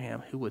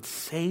Abraham who would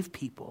save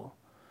people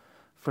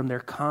from their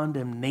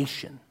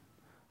condemnation,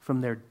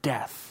 from their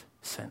death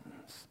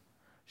sentence.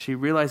 She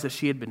realized that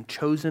she had been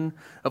chosen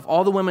of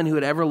all the women who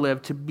had ever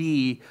lived to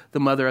be the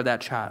mother of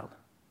that child.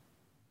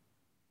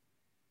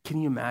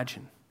 Can you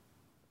imagine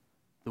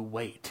the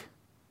weight?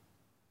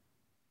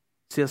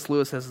 C.S.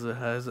 Lewis has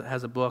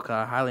a book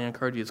I highly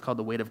encourage you. It's called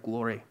The Weight of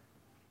Glory.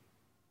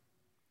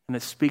 And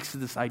it speaks to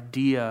this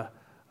idea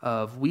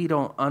of we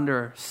don't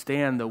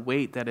understand the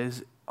weight that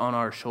is on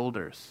our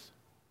shoulders.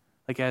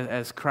 Like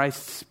as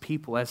Christ's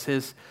people,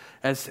 as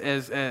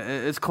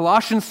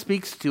Colossians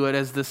speaks to it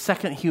as the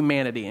second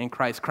humanity in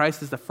Christ.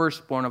 Christ is the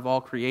firstborn of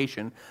all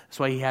creation. That's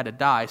why he had to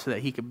die, so that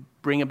he could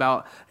bring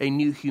about a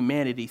new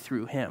humanity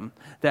through him.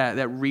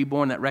 That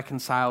reborn, that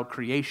reconciled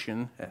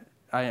creation.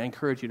 I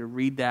encourage you to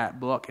read that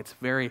book. It's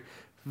very,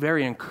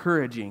 very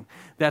encouraging.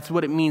 That's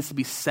what it means to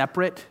be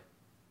separate.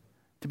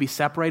 To be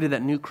separated,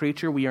 that new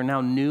creature. We are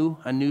now new,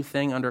 a new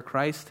thing under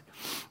Christ.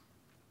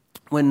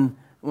 When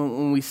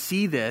we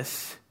see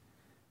this,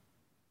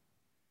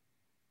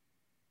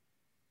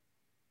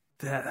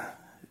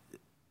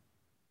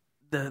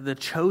 the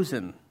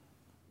chosen,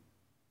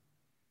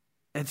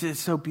 it's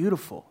so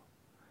beautiful.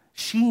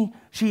 She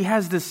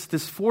has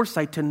this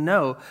foresight to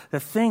know that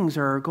things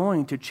are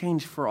going to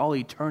change for all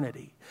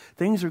eternity.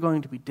 Things are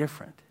going to be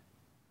different.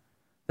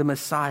 The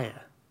Messiah,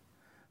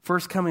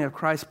 first coming of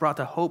Christ, brought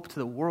the hope to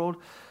the world.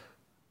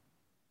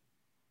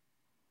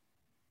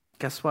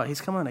 Guess what? He's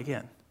coming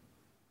again.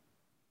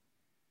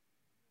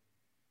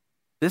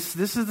 This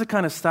is the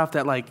kind of stuff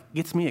that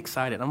gets me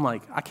excited. I'm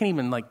like, I can't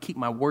even keep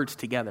my words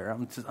together.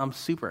 I'm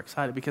super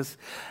excited because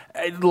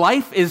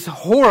life is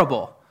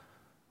horrible.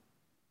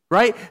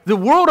 Right? The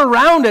world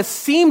around us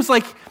seems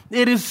like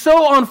it is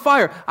so on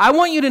fire. I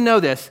want you to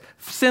know this.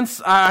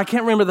 Since, I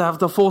can't remember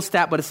the full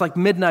stat, but it's like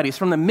mid-90s.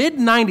 From the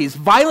mid-90s,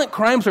 violent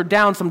crimes are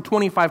down some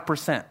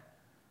 25%.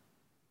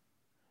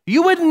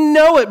 You wouldn't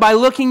know it by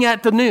looking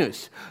at the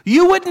news.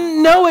 You wouldn't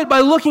know it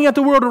by looking at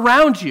the world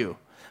around you.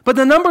 But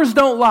the numbers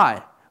don't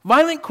lie.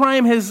 Violent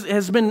crime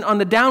has been on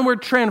the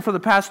downward trend for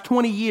the past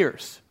 20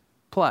 years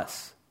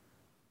plus.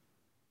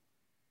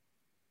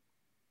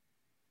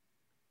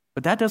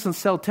 But that doesn't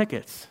sell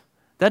tickets.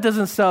 That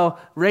doesn't sell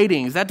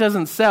ratings. That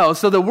doesn't sell.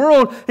 So the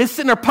world is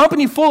sitting there pumping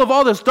you full of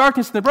all this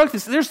darkness and the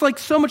brokenness. There's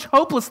so much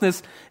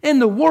hopelessness in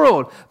the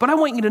world. But I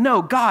want you to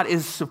know God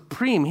is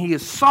supreme. He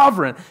is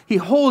sovereign. He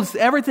holds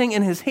everything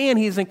in his hand.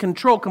 He's in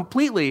control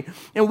completely.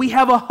 And we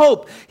have a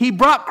hope. He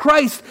brought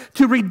Christ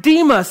to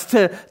redeem us,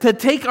 to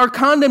take our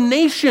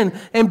condemnation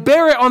and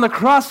bear it on the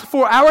cross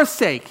for our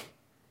sake,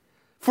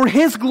 for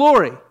his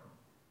glory.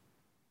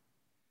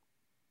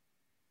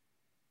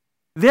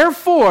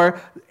 Therefore,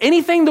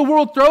 anything the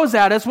world throws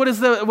at us, what does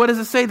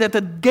it say? That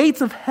the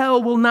gates of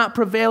hell will not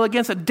prevail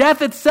against it.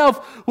 Death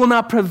itself will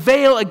not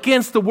prevail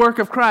against the work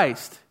of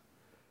Christ.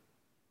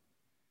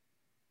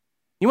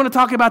 You want to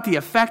talk about the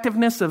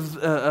effectiveness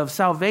of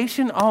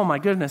salvation? Oh my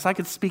goodness, I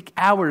could speak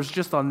hours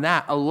just on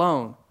that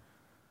alone.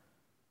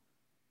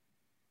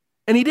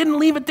 And he didn't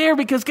leave it there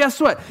because guess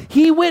what?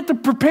 He went to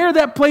prepare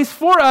that place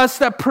for us,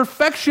 that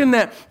perfection,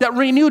 that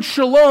renewed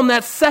shalom,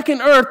 that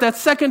second earth, that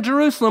second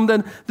Jerusalem,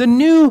 the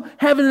new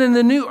heaven and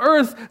the new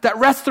earth, that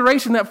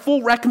restoration, that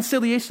full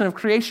reconciliation of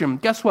creation.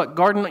 Guess what?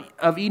 Garden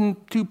of Eden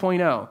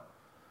 2.0.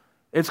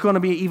 It's going to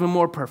be even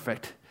more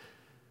perfect.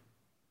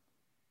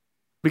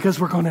 Because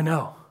we're going to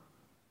know.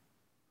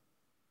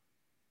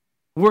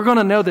 We're going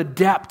to know the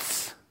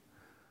depths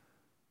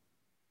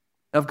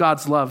of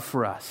God's love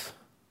for us.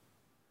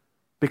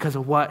 Because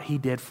of what he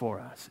did for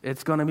us.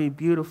 It's going to be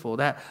beautiful.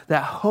 That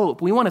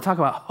hope. We want to talk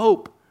about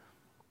hope.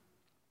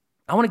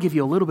 I want to give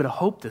you a little bit of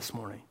hope this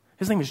morning.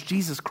 His name is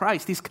Jesus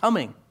Christ. He's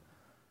coming.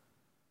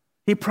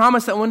 He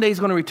promised that one day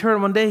he's going to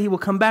return. One day he will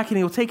come back and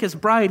he will take his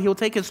bride. He will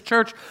take his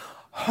church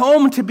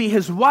home to be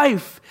his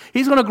wife.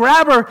 He's going to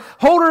grab her,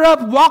 hold her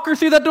up, walk her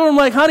through that door and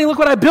like, honey, look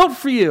what I built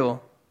for you.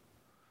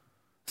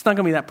 It's not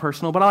going to be that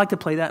personal, but I like to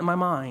play that in my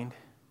mind.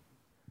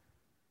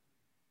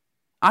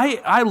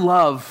 I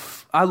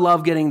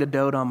love getting to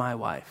dote on my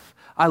wife.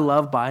 I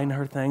love buying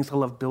her things. I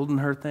love building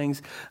her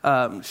things.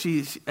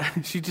 She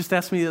just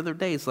asked me the other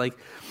day, it's like,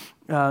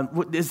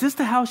 is this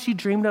the house she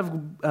dreamed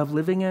of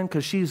living in?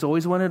 Because she's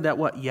always wanted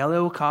that,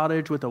 yellow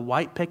cottage with a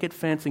white picket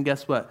fence. And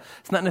guess what?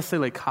 It's not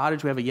necessarily a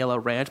cottage. We have a yellow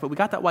ranch, but we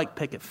got that white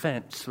picket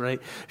fence,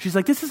 right? She's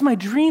like, this is my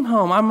dream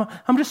home.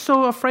 I'm just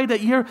so afraid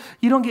that you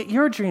don't get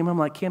your dream. I'm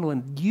like,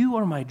 Candlin, you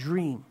are my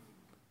dream.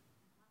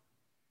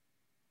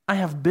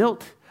 I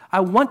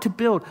want to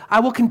build. I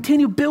will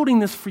continue building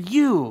this for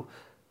you.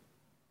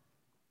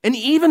 And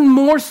even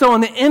more so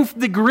in the nth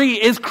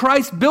degree is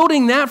Christ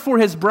building that for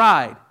his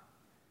bride.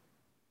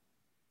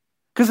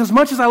 Because as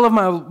much as I love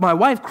my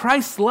wife,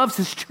 Christ loves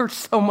his church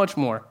so much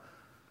more.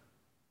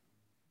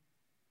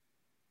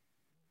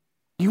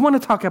 You want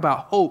to talk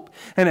about hope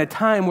in a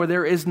time where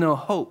there is no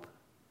hope.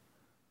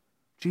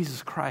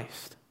 Jesus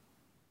Christ.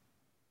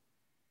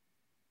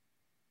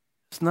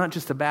 It's not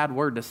just a bad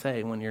word to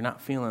say when you're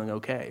not feeling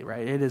okay,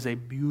 right? It is a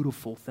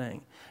beautiful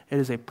thing. It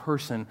is a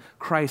person,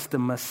 Christ the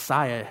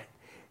Messiah,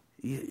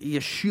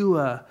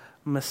 Yeshua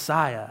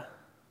Messiah.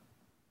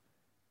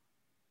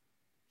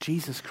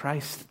 Jesus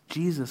Christ,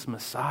 Jesus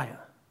Messiah.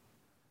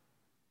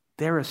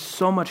 There is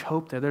so much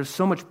hope there. There's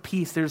so much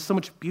peace. There's so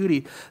much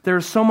beauty. There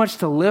is so much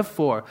to live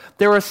for.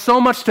 There is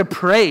so much to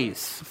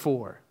praise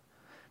for.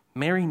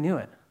 Mary knew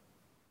it.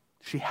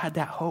 She had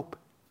that hope.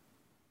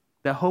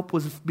 That hope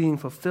was being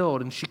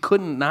fulfilled, and she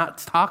couldn't not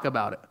talk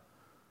about it.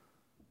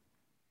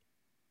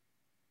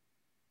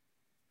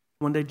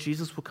 One day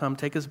Jesus will come,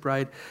 take his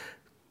bride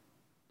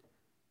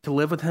to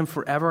live with him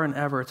forever and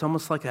ever. It's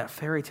almost like that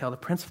fairy tale. The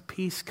Prince of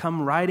Peace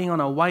come riding on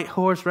a white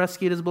horse,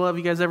 rescued his beloved.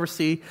 You guys ever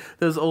see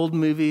those old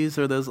movies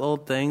or those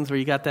old things where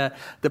you got the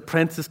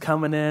prince is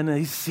coming in,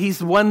 and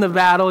he's won the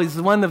battle, he's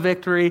won the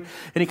victory,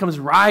 and he comes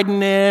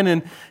riding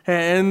in,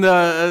 and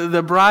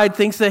the bride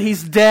thinks that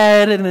he's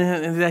dead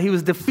and that he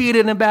was defeated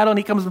in a battle, and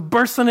he comes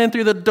bursting in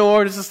through the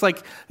door. It's just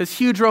like this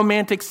huge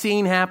romantic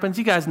scene happens.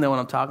 You guys know what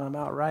I'm talking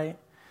about, right?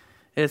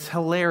 It's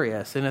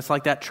hilarious, and it's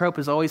like that trope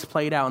is always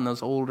played out in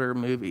those older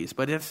movies.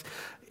 But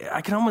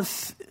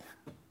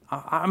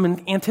I'm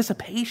in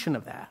anticipation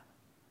of that.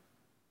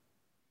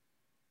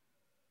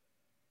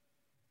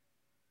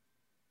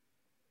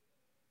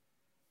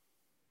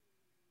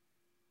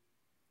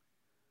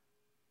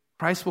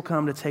 Christ will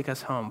come to take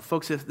us home.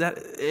 Folks,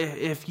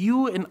 if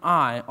you and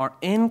I are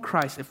in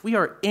Christ, if we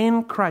are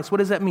in Christ, what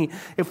does that mean?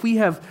 If we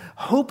have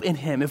hope in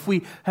him, if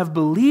we have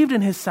believed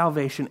in his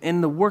salvation, in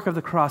the work of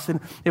the cross,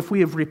 and if we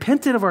have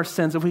repented of our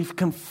sins, if we've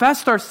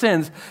confessed our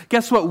sins,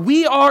 guess what?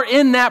 We are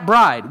in that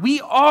bride. We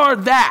are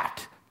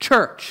that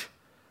church.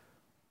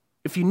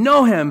 If you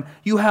know him,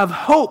 you have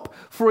hope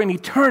for an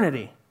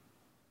eternity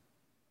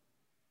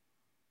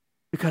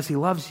because he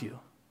loves you.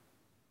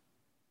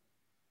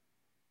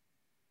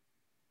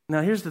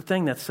 Now, here's the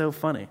thing that's so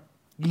funny.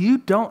 You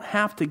don't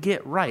have to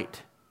get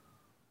right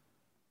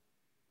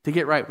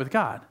with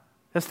God.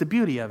 That's the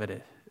beauty of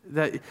it.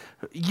 That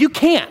you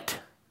can't.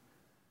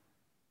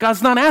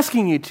 God's not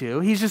asking you to.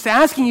 He's just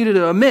asking you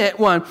to admit,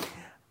 one,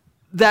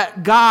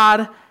 that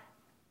God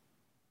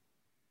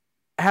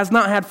has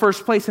not had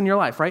first place in your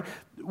life, right?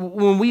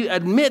 When we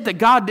admit that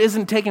God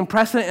isn't taking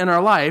precedent in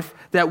our life,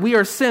 that we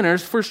are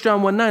sinners, 1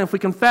 John 1:9, if we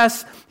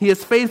confess, he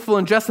is faithful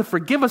and just to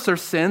forgive us our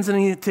sins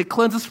and to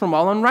cleanse us from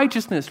all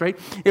unrighteousness, right?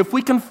 If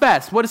we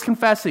confess, what is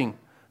confessing?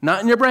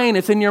 Not in your brain,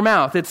 it's in your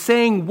mouth. It's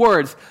saying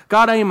words.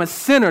 God, I am a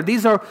sinner.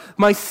 These are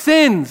my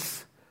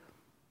sins.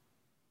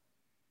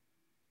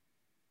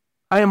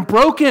 I am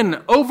broken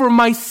over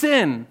my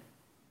sin.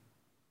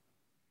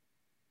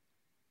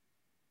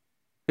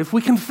 If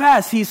we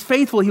confess, he's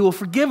faithful. He will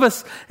forgive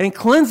us and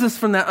cleanse us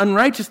from that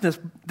unrighteousness.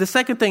 The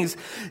second thing is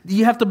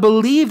you have to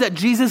believe that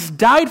Jesus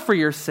died for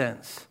your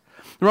sins.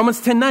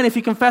 Romans 10:9, if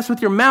you confess with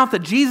your mouth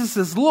that Jesus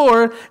is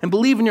Lord and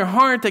believe in your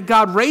heart that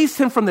God raised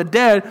him from the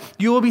dead,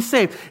 you will be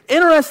saved.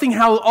 Interesting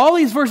how all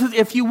these verses,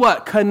 if you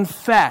what?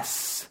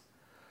 Confess.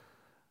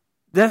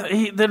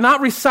 They're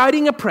not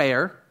reciting a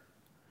prayer.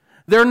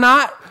 They're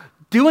not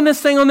doing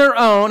this thing on their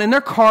own in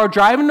their car,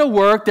 driving to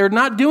work. They're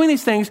not doing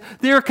these things.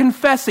 They're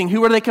confessing.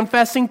 Who are they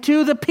confessing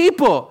to? The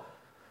people.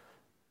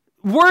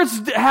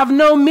 Words have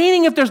no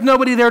meaning if there's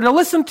nobody there to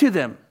listen to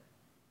them.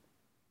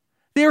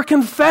 They're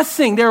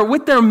confessing. They're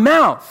with their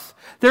mouth.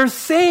 They're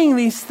saying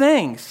these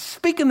things,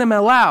 speaking them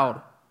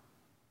aloud.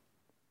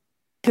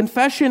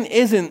 Confession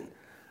isn't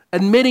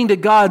admitting to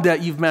God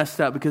that you've messed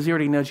up because he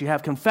already knows you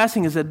have.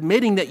 Confessing is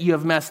admitting that you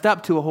have messed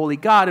up to a holy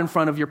God in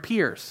front of your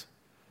peers.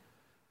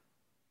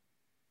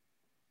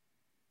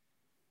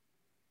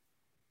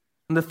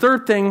 And the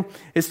third thing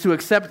is to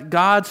accept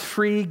God's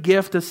free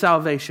gift of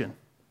salvation.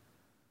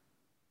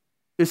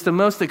 It's the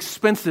most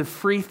expensive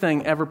free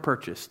thing ever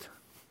purchased.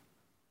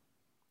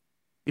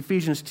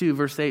 Ephesians 2,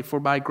 verse 8, for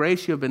by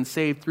grace you have been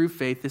saved through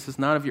faith. This is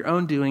not of your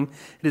own doing.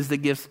 It is the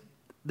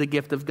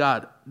gift of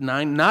God.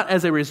 9, not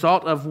as a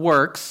result of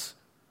works,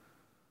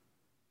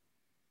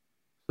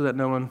 so that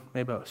no one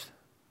may boast.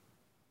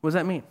 What does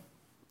that mean?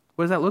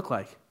 What does that look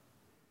like?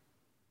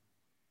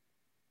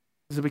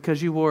 Is it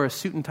because you wore a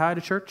suit and tie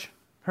to church,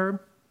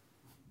 Herb?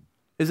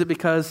 Is it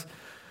because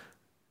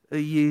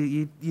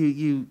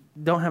you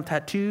don't have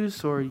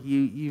tattoos, or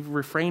you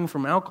refrain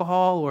from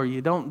alcohol, or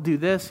you don't do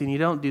this and you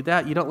don't do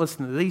that, you don't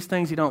listen to these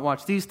things, you don't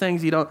watch these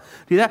things, you don't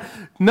do that.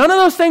 None of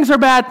those things are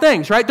bad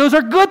things, right? Those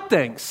are good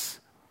things.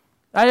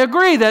 I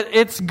agree that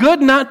it's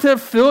good not to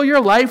fill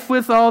your life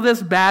with all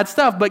this bad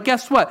stuff, but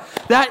guess what?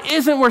 That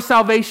isn't where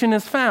salvation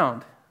is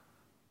found.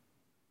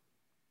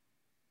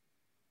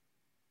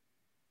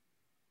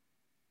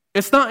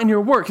 It's not in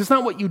your works. It's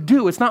not what you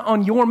do. It's not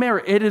on your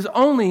merit. It is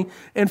only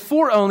and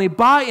for only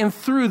by and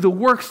through the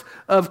works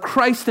of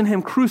Christ and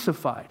Him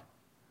crucified.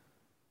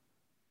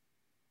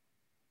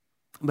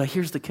 But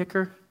here's the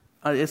kicker.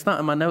 It's not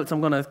in my notes. I'm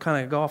going to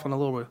kind of go off on a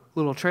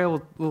little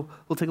trail. We'll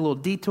take a little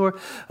detour.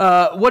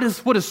 What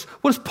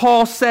does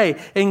Paul say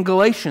in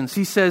Galatians?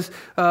 He says,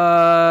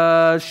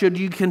 "Should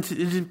you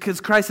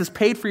because Christ has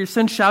paid for your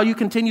sins, shall you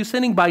continue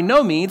sinning? By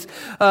no means.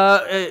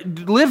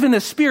 Live in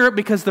the Spirit,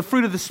 because the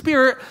fruit of the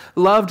Spirit,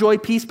 love, joy,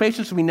 peace,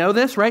 patience." We know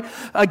this, right?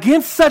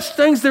 Against such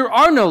things there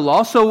are no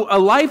law. So a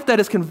life that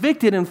is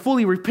convicted and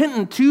fully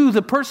repentant to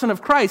the person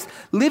of Christ,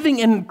 living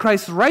in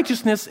Christ's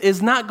righteousness,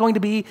 is not going to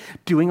be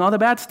doing all the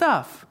bad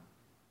stuff.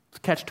 It's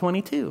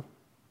catch-22.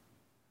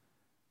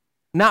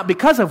 Not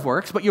because of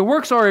works, but your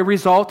works are a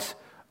result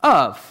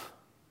of.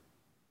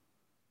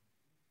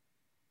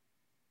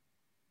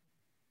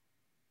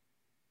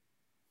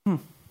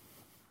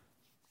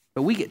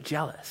 But we get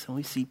jealous and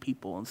we see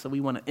people, and so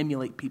we want to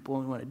emulate people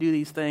and we want to do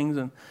these things,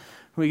 and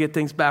we get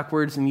things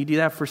backwards, and you do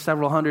that for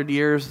several hundred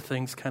years,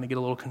 things kind of get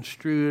a little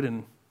construed,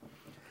 and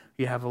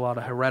you have a lot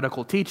of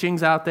heretical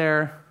teachings out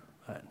there.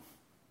 But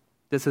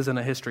this isn't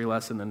a history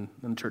lesson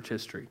in church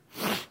history.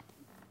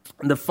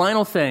 And the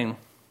final thing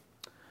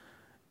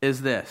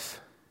is this.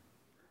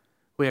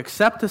 We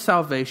accept the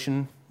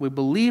salvation. We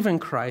believe in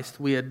Christ.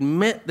 We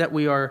admit that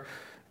we are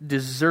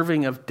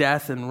deserving of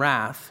death and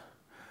wrath.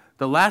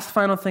 The last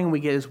final thing we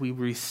get is we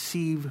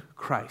receive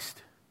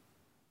Christ.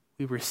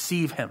 We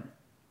receive Him.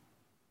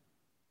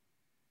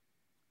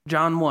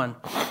 John 1,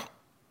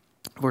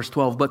 verse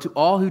 12. But to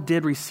all who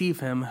did receive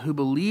Him, who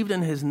believed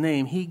in His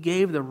name, He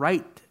gave the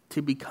right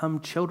to become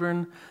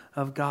children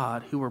of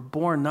God, who were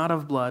born not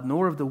of blood,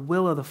 nor of the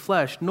will of the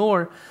flesh,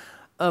 nor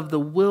of the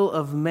will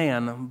of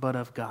man, but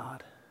of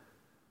God.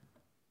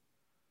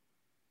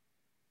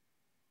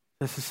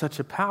 This is such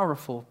a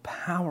powerful,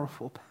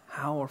 powerful,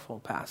 powerful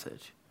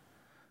passage.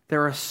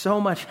 There is so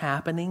much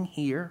happening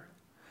here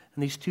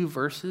in these two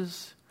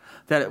verses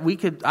that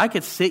I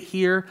could sit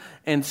here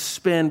and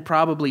spend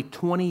probably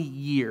 20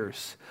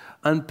 years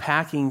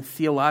unpacking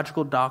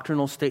theological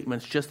doctrinal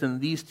statements just in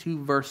these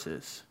two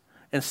verses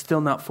and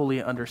still not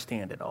fully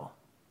understand it all.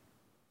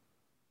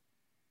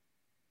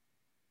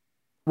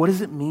 What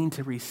does it mean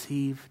to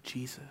receive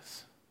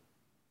Jesus?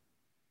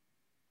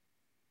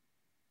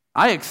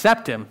 I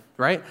accept Him,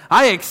 right?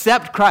 I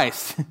accept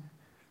Christ.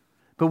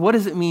 But what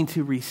does it mean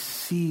to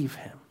receive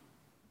Him?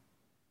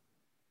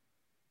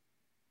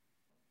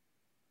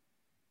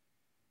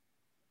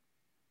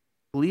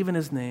 Believe in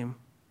His name,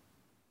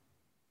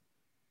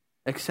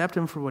 accept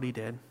Him for what He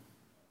did,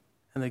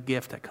 and the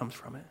gift that comes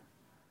from it.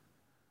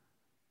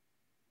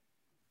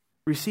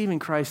 Receiving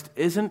Christ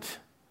isn't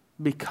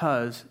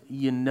because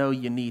you know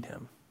you need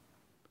Him.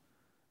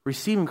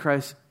 Receiving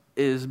Christ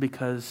is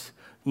because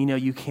you know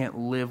you can't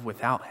live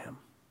without Him.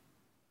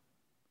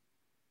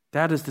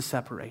 That is the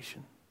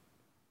separation.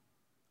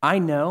 I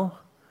know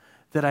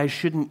that I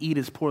shouldn't eat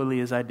as poorly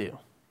as I do.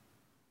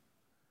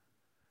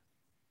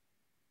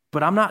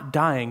 But I'm not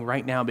dying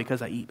right now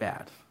because I eat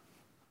bad.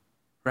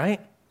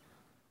 Right?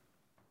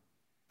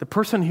 The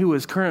person who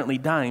is currently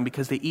dying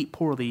because they eat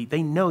poorly,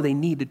 they know they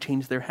need to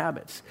change their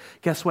habits.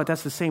 Guess what?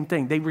 That's the same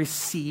thing. They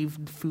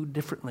received food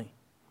differently.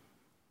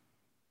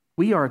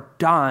 We are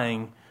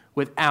dying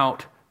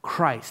without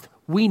Christ.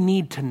 We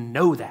need to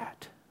know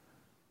that.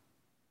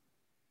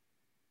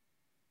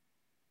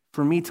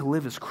 For me to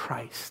live is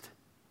Christ.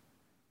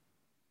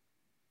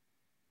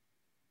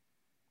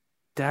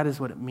 That is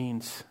what it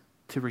means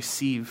to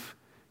receive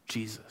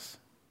Jesus.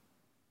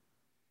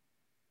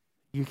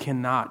 You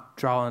cannot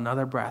draw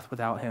another breath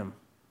without Him.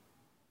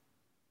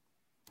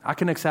 I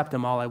can accept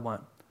Him all I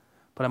want,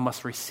 but I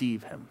must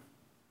receive Him.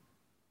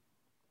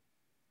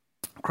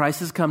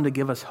 Christ has come to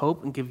give us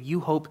hope and give you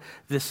hope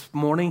this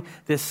morning.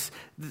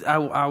 I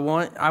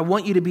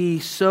want you to be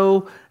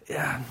so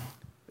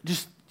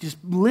just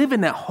live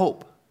in that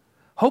hope.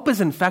 Hope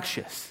is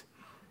infectious.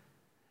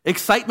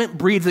 Excitement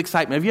breeds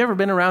excitement. Have you ever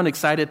been around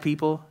excited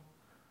people?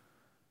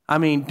 I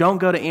mean, don't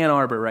go to Ann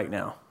Arbor right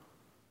now.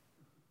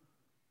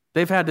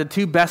 They've had the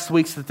two best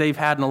weeks that they've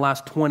had in the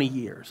last 20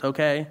 years,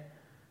 okay?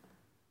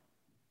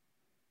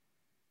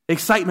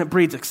 Excitement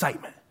breeds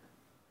excitement.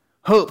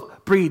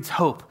 Hope breeds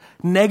hope.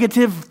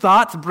 Negative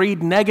thoughts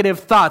breed negative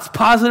thoughts.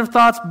 Positive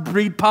thoughts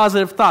breed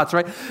positive thoughts,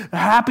 right?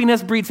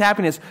 Happiness breeds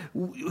happiness.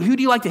 Who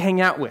do you like to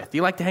hang out with? Do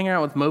you like to hang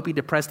out with mopey,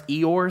 depressed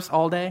Eeyores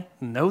all day?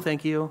 No,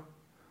 thank you.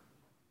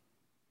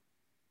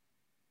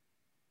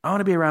 I want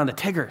to be around the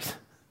Tiggers.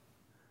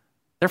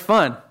 They're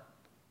fun.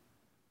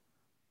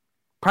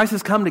 Christ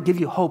has come to give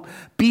you hope.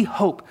 Be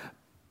hope.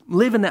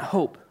 Live in that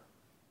hope.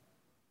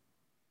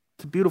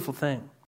 It's a beautiful thing.